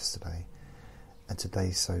that was yesterday, and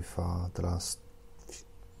today so far, the last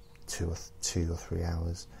two or 3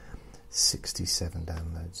 hours, 67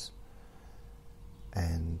 downloads.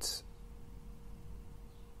 And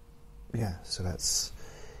yeah, so that's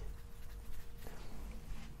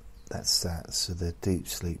that. So the Deep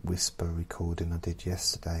Sleep Whisper recording I did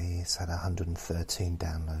yesterday, it's had 113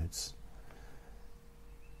 downloads,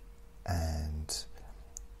 and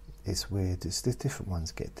it's weird, it's the different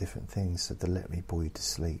ones get different things. So the Let Me Bore You to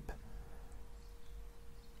Sleep,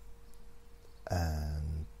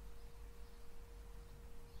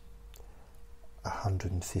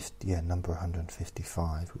 number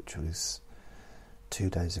 155, which was 2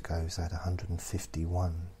 days ago, so I had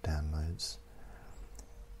 151 downloads.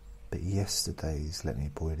 But yesterday's Let Me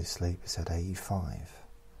Bore You to Sleep has had 85,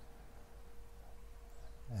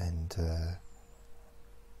 and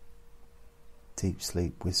Deep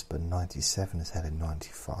Sleep Whisper 97 has had a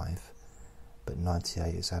 95, but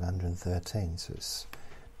 98 has had 113. So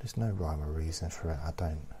there's no rhyme or reason for it. I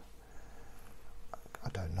don't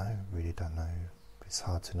know. Really don't know. It's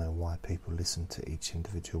hard to know why people listen to each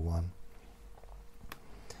individual one.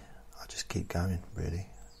 I just keep going, really.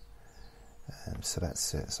 So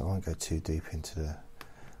that's it. So I won't go too deep into the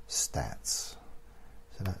stats.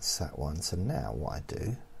 So that's that one. So now what I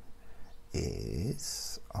do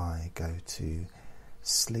is I go to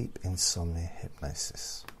Sleep Insomnia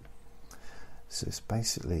Hypnosis. So it's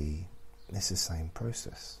the same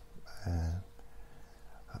process. I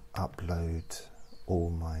upload all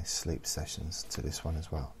my sleep sessions to this one as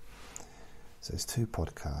well. So it's 2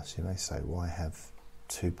 podcasts. You may say, why have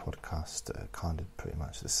 2 podcasts that are kind of pretty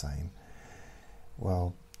much the same?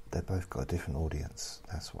 Well, they've both got a different audience,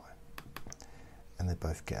 that's why. And they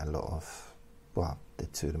both get a lot of, they're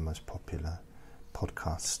 2 of the most popular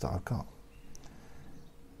podcasts that I've got,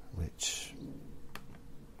 which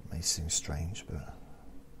may seem strange, but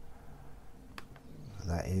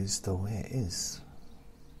that is the way it is.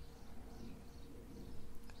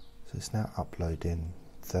 So it's now uploading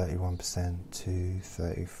 31% to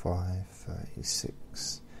 35,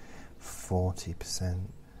 36,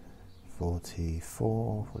 40%,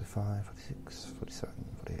 44, 45, 46, 47,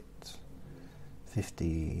 48,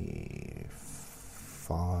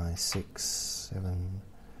 55, 6, 7,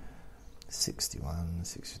 61,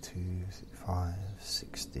 62, 65,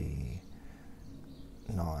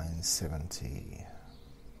 69, 70.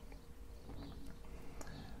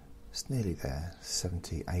 It's nearly there,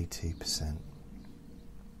 70, 80%.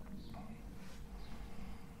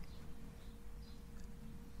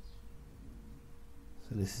 So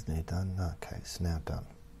this is nearly done. Okay, it's now done,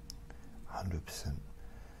 100%.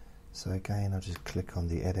 So again, I'll just click on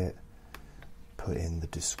the edit, put in the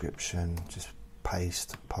description, just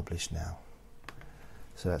paste, publish now.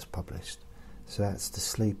 So that's published. So that's the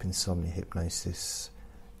Sleep Insomnia Hypnosis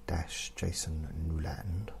 - Jason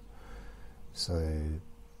Newland. So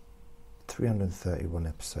 331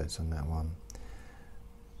 episodes on that one.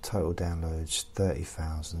 Total downloads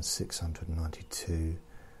 30,692.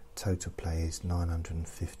 Total plays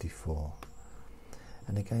 954.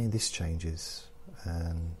 And again, this changes.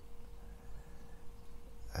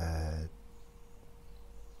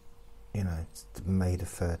 It's May the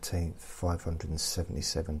 13th,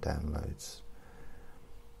 577 downloads.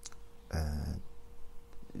 And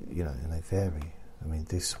they vary. I mean,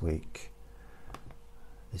 this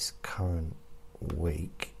current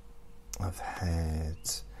week, I've had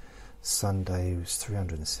Sunday was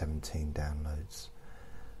 317 downloads,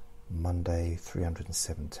 Monday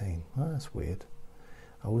 317. Well, that's weird.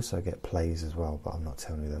 I also get plays as well, but I'm not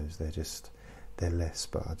telling you those. They're less,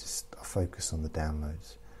 but I focus on the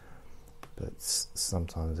downloads. But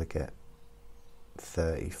sometimes I get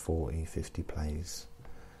 30, 40, 50 plays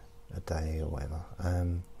a day or whatever.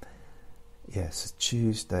 Yes,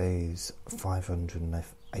 Tuesdays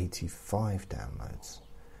 585 downloads,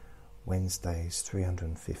 Wednesdays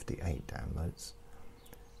 358 downloads,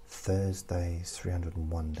 Thursdays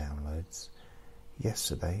 301 downloads,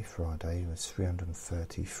 yesterday, Friday, was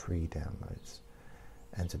 333 downloads,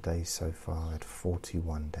 and today so far I had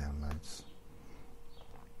 41 downloads.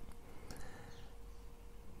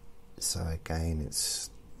 So again, it's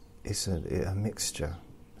a mixture.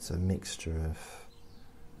 It's a mixture of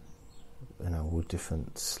all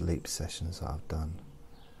different sleep sessions that I've done,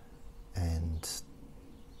 and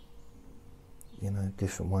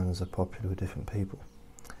different ones are popular with different people.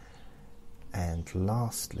 And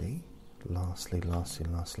lastly, I'm going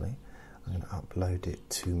to upload it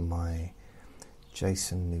to my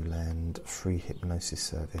Jason Newland free hypnosis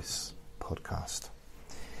service podcast.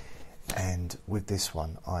 And with this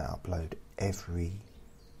one, I upload every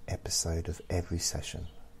episode of every session.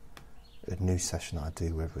 A new session I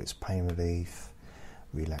do, whether it's pain relief,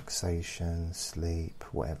 relaxation, sleep,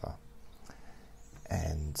 whatever.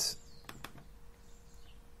 And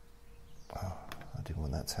I didn't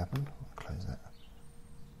want that to happen. I'll close that.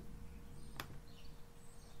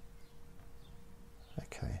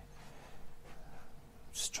 Okay.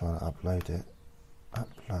 Just trying to upload it.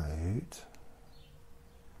 Upload.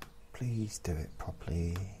 Please do it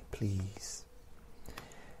properly, please.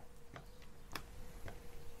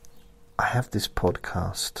 I have this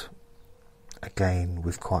podcast again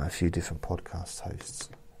with quite a few different podcast hosts.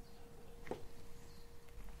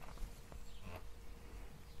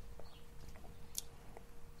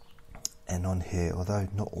 And on here, although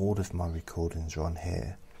not all of my recordings are on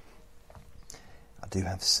here, I do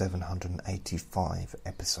have 785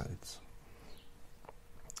 episodes.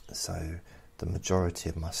 So the majority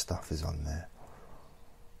of my stuff is on there,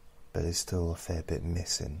 but there's still a fair bit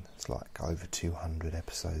missing. It's like over 200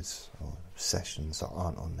 episodes or sessions that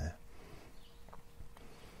aren't on there.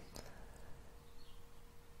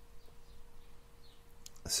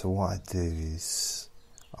 So what I do is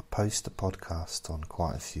I post the podcast on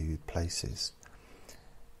quite a few places,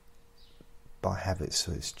 but I have it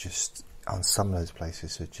so it's just on some of those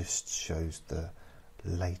places it just shows the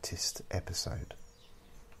latest episode.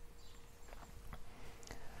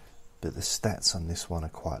 But the stats on this one are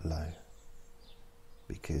quite low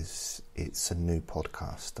because it's a new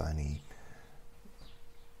podcast.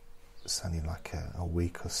 It's only like a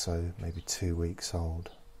week or so, maybe 2 weeks old.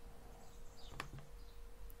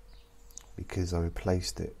 Because I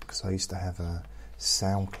replaced it, because I used to have a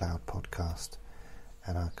SoundCloud podcast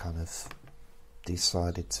and I kind of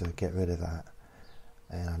decided to get rid of that,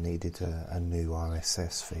 and I needed a new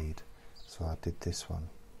RSS feed, so I did this one.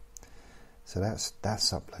 So that's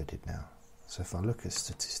uploaded now. So if I look at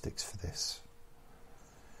statistics for this,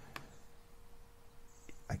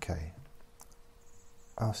 okay,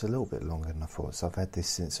 it's a little bit longer than I thought. So I've had this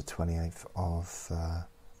since the 28th of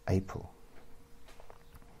April,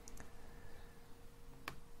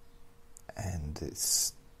 and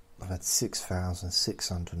I've had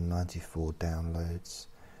 6,694 downloads,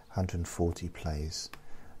 140 plays.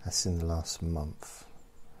 That's in the last month.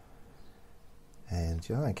 And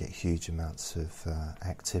I don't get huge amounts of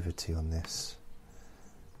activity on this.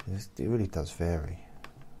 It really does vary.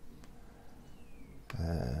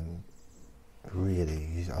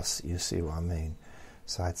 Really, you see what I mean.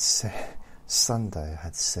 So I had Sunday I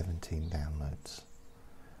had 17 downloads,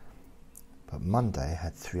 but Monday I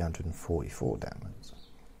had 344 downloads.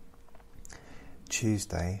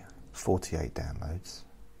 Tuesday 48 downloads.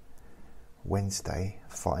 Wednesday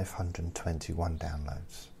 521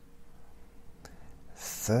 downloads.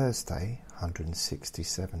 Thursday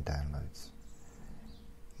 167 downloads.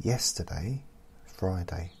 Yesterday,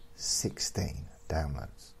 Friday, 16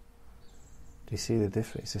 downloads. Do you see the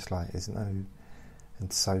difference? It's like there's no,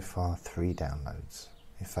 and so far 3 downloads.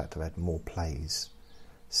 In fact, I've had more plays,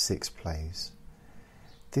 6 plays.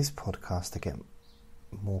 This podcast I get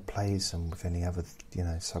more plays than with any other,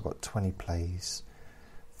 so I got 20 plays,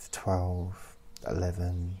 12,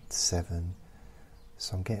 11, 7.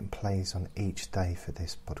 So I'm getting plays on each day for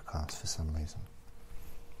this podcast for some reason.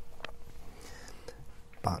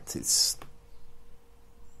 But it's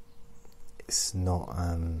not,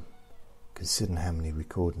 considering how many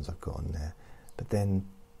recordings I've got on there. But then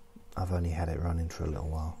I've only had it running for a little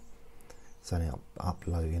while. It's only up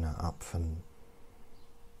and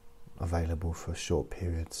available for a short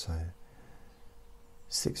period. So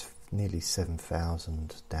nearly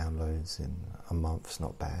 7,000 downloads in a month's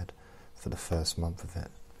not bad for the first month of it.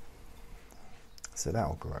 So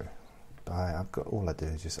that'll grow. But I've got, all I do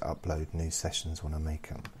is just upload new sessions when I make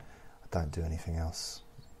them. I don't do anything else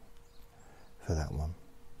for that one.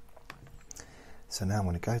 So now I'm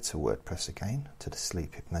going to go to WordPress again, to the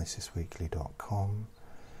sleephypnosisweekly.com,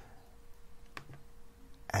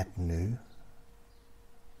 add new.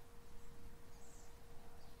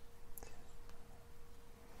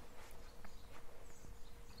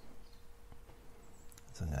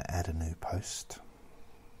 So I'm going to add a new post.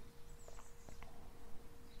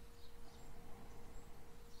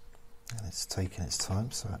 And it's taking its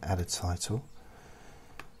time, so I add a title.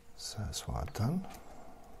 So that's what I've done.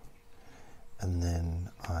 And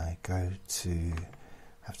then I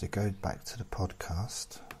have to go back to the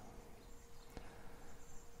podcast.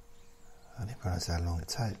 I didn't realise how long it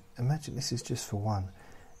takes. Imagine this is just for one.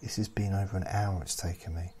 This has been over an hour it's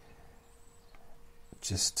taken me.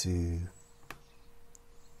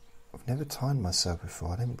 I've never timed myself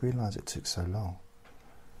before. I didn't realise it took so long.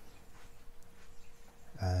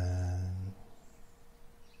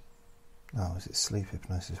 No, is it Sleep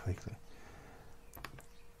Hypnosis Weekly?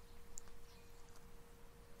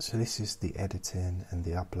 So this is the editing and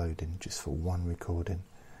the uploading just for one recording.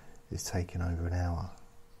 It's taking over an hour.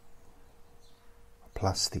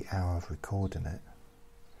 Plus the hour of recording it.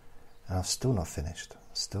 And I've still not finished.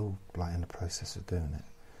 Still like in the process of doing it.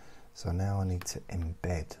 So now I need to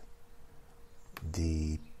embed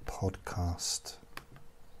the podcast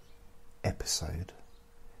episode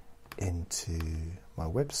into my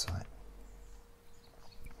website.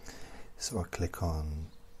 So I click on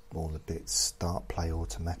all the bits, start play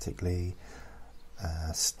automatically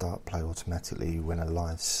when a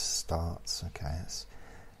live starts. Okay, it's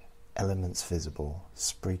elements visible,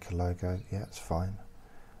 Spreaker logo, yeah, it's fine.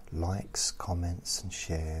 Likes, comments and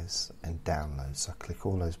shares and downloads. I click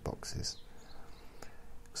all those boxes.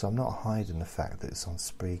 So I'm not hiding the fact that it's on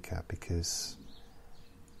Spreaker, because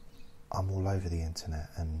I'm all over the internet,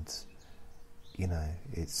 and you know,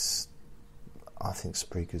 I think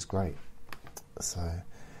Spreaker's great. So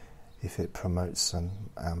if it promotes them,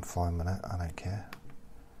 I'm fine with that. I don't care.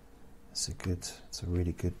 It's a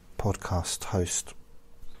really good podcast host.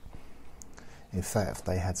 In fact, if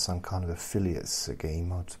they had some kind of affiliate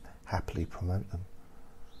scheme, I'd happily promote them.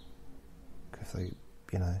 If they,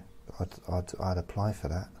 you know, I'd apply for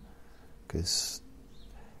that, because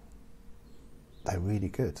they're really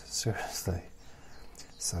good, seriously.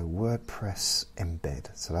 So WordPress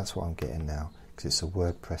embed. So that's what I'm getting now, because it's a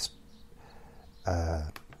WordPress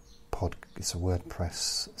it's a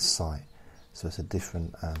WordPress site. So it's a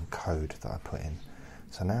different code that I put in.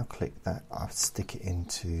 So now click that. I stick it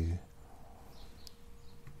into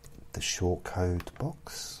the shortcode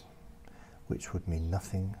box, which would mean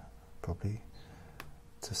nothing probably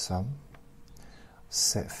to some.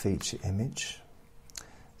 Set feature image,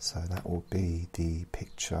 so that will be the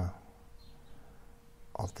picture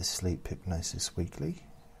of the Sleep Hypnosis Weekly.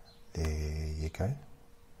 There you go.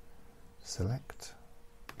 Select,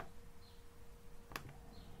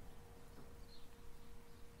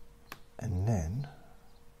 and then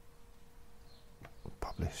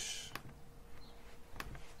publish.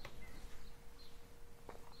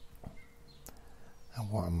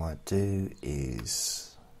 And what I might do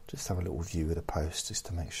is just have a little view of the post, just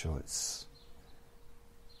to make sure it's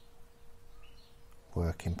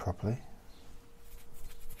working properly.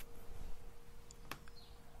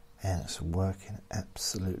 And it's working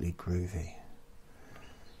absolutely groovy.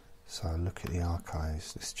 So I look at the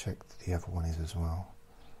archives. Let's check that the other one is as well.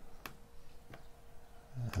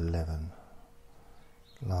 11.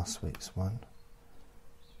 Last week's one.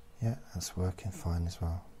 Yeah, that's working fine as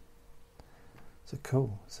well. So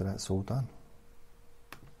cool. So that's all done.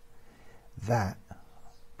 That,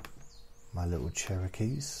 my little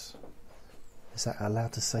Cherokees. Is that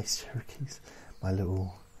allowed to say Cherokees? My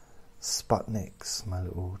little Sputniks, my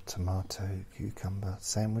little tomato cucumber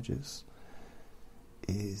sandwiches,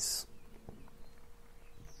 is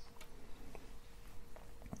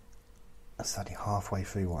that's only halfway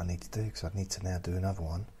through what I need to do, because I need to now do another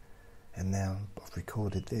one, and now I've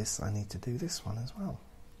recorded this, I need to do this one as well.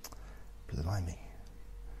 Blimey.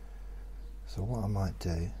 So what I might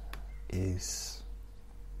do is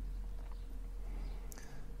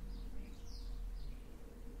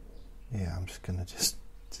I'm just gonna just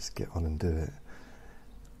get on and do it.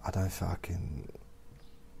 I don't think I can.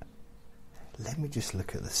 Let me just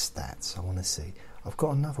look at the stats. I want to see. I've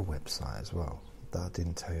got another website as well that I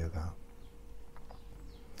didn't tell you about.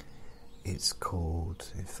 It's called,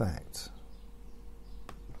 in fact,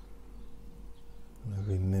 I'm going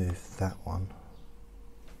to remove that one.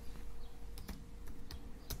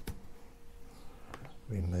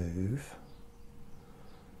 Remove.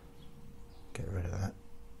 Get rid of that.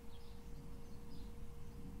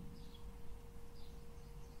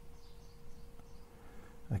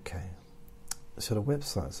 Okay, so the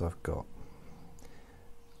websites I've got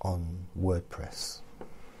on WordPress,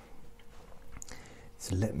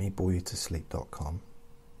 it's letmeboreyoutosleep.com,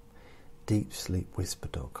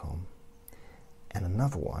 deepsleepwhisper.com, and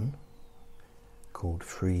another one called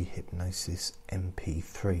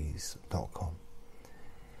freehypnosismp3s.com.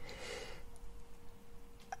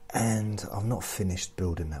 And I've not finished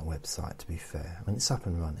building that website, to be fair. I mean, it's up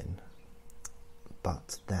and running,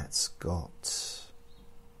 but that's got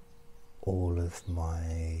all of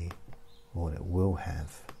my, well, it will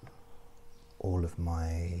have all of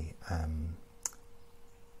my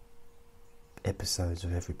episodes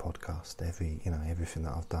of every podcast, everything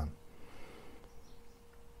that I've done.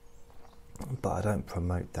 But I don't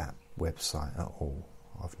promote that website at all.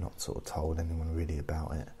 I've not sort of told anyone really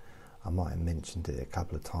about it. I might have mentioned it a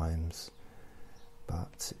couple of times,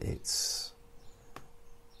 but it's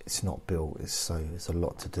it's not built. It's a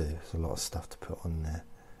lot to do. There's a lot of stuff to put on there,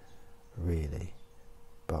 really.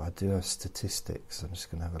 But I do have statistics. I'm just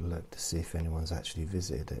going to have a look to see if anyone's actually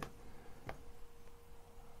visited it.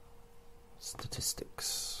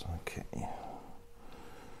 Statistics. Okay.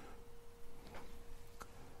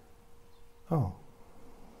 Oh.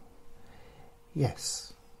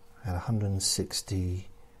 Yes. I had 160.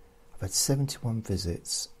 I've had 71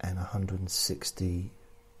 visits and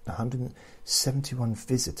 171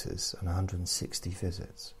 visitors and 160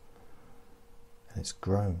 visits. And it's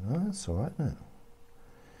grown. Oh, that's alright, isn't it?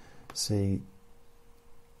 See,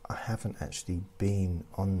 I haven't actually been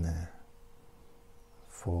on there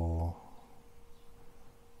for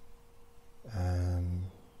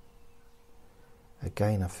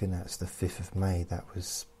again, I think that's the 5th of May that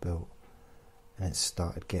was built, and it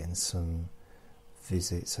started getting some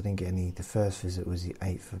visits. I didn't get any. The first visit was the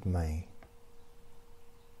 8th of May,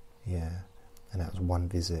 yeah, and that was one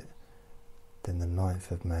visit. Then the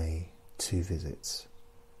 9th of May, 2 visits.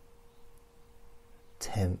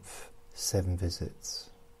 10th, 7 visits.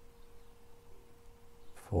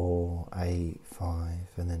 4, 8, 5,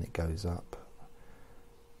 and then it goes up.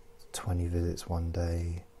 20 visits one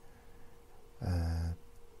day.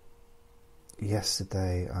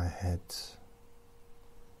 Yesterday I had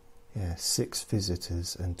 6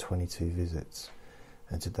 visitors and 22 visits,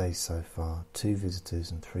 and today so far 2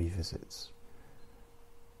 visitors and 3 visits.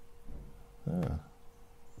 And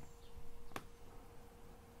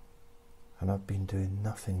I've been doing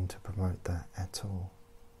nothing to promote that at all.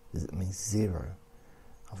 It means 0.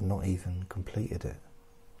 I've not even completed it.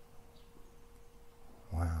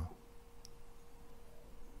 Wow.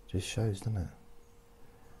 Just shows, doesn't it?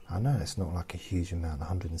 I know it's not like a huge amount,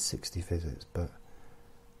 160 visits, but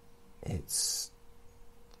it's,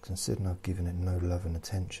 considering I've given it no love and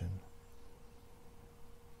attention.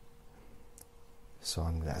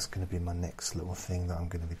 So that's going to be my next little thing that I'm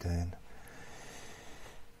going to be doing.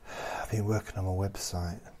 I've been working on my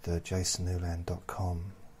website, the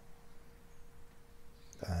jasonnewland.com.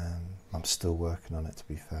 I'm still working on it, to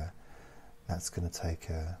be fair. That's going to take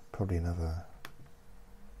probably another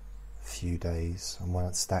few days, and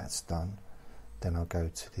once that's done, then I'll go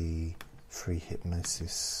to the free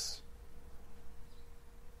hypnosis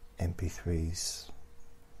MP3s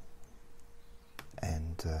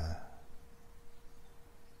and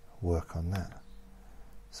work on that.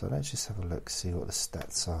 So let's just have a look, see what the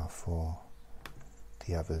stats are for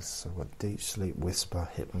the others. So I've got Deep Sleep Whisper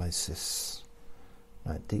Hypnosis,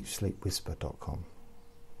 no, deepsleepwhisper.com.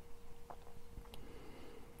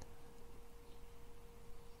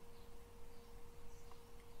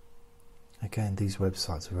 Again, these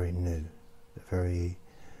websites are very new. They're very,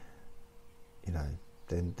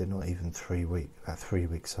 they're not even about 3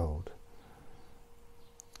 weeks old.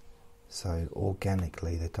 So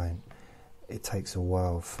organically, it takes a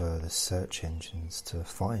while for the search engines to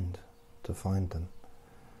find them.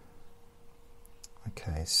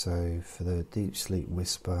 Okay, so for the Deep Sleep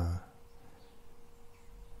Whisper,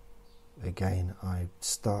 again, I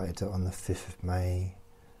started it on the 5th of May,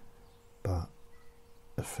 but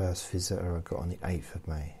the first visitor I got on the 8th of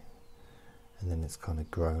May, and then it's kind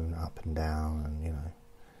of grown up and down, and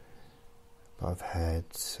but I've had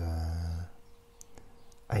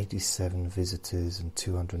 87 visitors and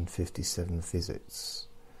 257 visits.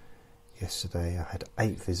 Yesterday I had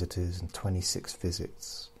 8 visitors and 26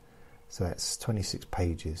 visits, so that's 26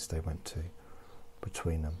 pages they went to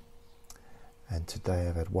between them. And today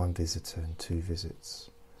I've had 1 visitor and 2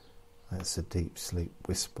 visits. That's the Deep Sleep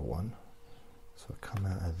Whisper one. So I come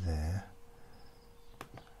out of there,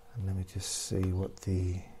 and let me just see what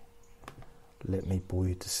the Let Me Bore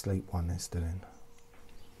You to Sleep one is doing.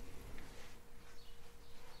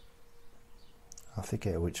 I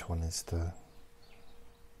forget which one is the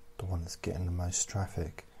one that's getting the most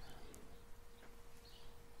traffic.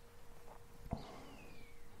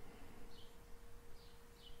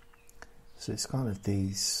 So it's kind of the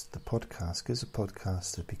podcast, because the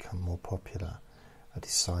podcasts have become more popular, I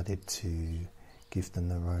decided to give them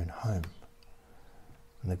their own home.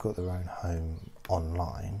 And they've got their own home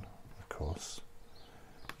online, of course,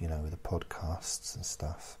 with the podcasts and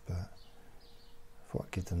stuff, but I thought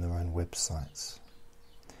I'd give them their own websites.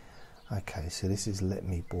 Okay, so this is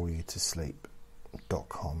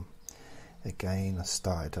letmeboreyoutosleep.com. Again, I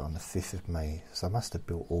started it on the 5th of May, so I must have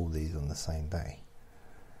built all these on the same day.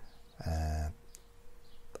 I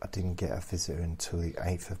didn't get a visitor until the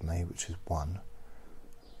 8th of May, which was 1.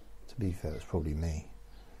 To be fair, it was probably me.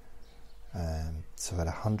 So I had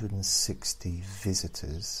 160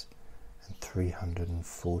 visitors and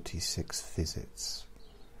 346 visits.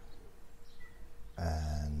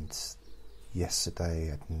 And yesterday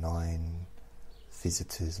I had 9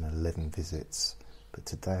 visitors and 11 visits, but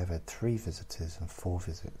today I've had 3 visitors and 4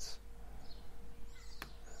 visits.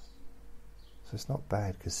 So it's not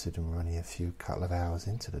bad considering we're only a couple of hours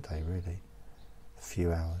into the day, really. A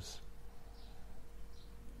few hours.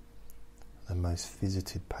 The most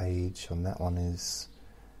visited page on that one is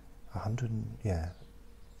 100,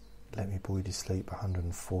 Let Me Bore You to Sleep,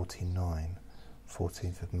 149,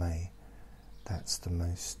 14th of May. That's the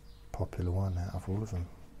most popular one out of all of them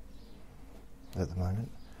at the moment.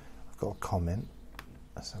 I've got a comment.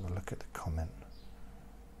 Let's have a look at the comment.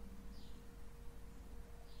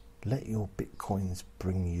 Let your bitcoins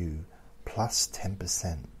bring you plus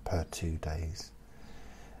 10% per 2 days.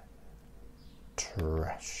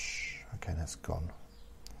 Trash. Okay, that's gone.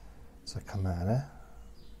 So come out of there.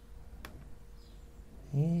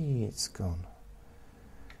 It's gone.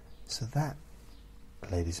 So that,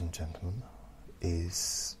 ladies and gentlemen,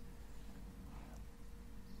 is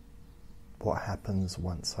what happens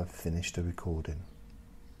once I've finished a recording.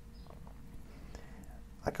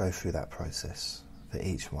 I go through that process for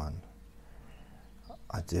each one.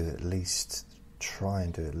 I try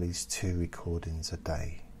and do at least 2 recordings a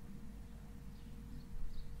day.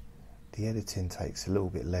 The editing takes a little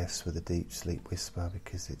bit less with a Deep Sleep Whisper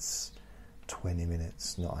because it's 20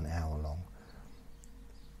 minutes, not an hour long.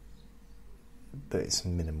 But it's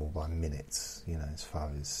minimal by minutes, as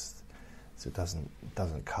far as, so it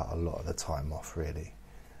doesn't cut a lot of the time off, really.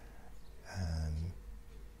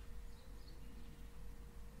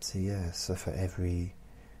 So for every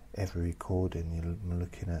recording, you're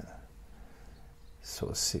looking at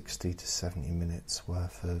sort of 60 to 70 minutes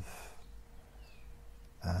worth of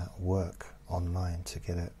work online to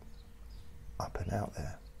get it up and out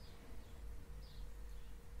there.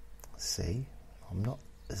 See, I'm not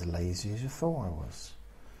as lazy as you thought I was.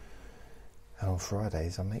 And on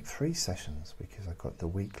Fridays I make 3 sessions because I got the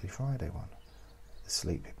weekly Friday one, the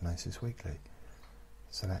Sleep Hypnosis Weekly.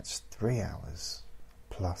 So that's 3 hours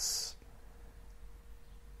plus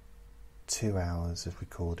 2 hours of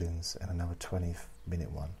recordings and another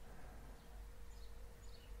 20-minute one.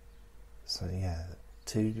 So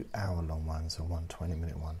 2 hour-long ones and 1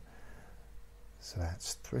 20-minute one. So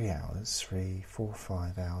that's 3 hours, 3, 4,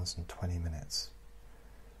 5 hours and 20 minutes,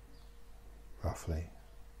 roughly.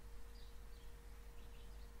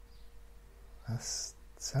 That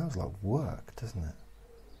sounds like work, doesn't it?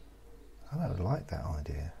 I don't like that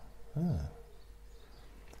idea. Well,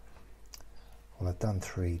 I've done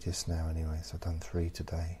 3 just now anyway, so I've done 3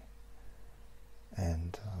 today.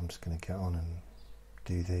 And I'm just going to get on and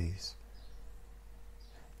do these.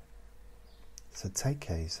 So take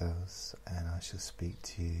care of yourselves, and I shall speak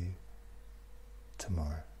to you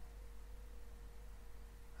tomorrow.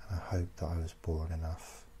 And I hope that I was boring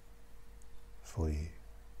enough for you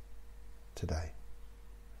today.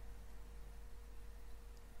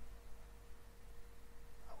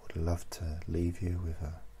 I would love to leave you with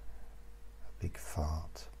a big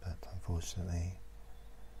fart, but unfortunately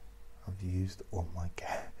I've used all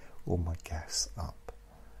my gas up.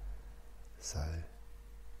 So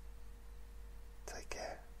take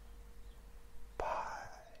care.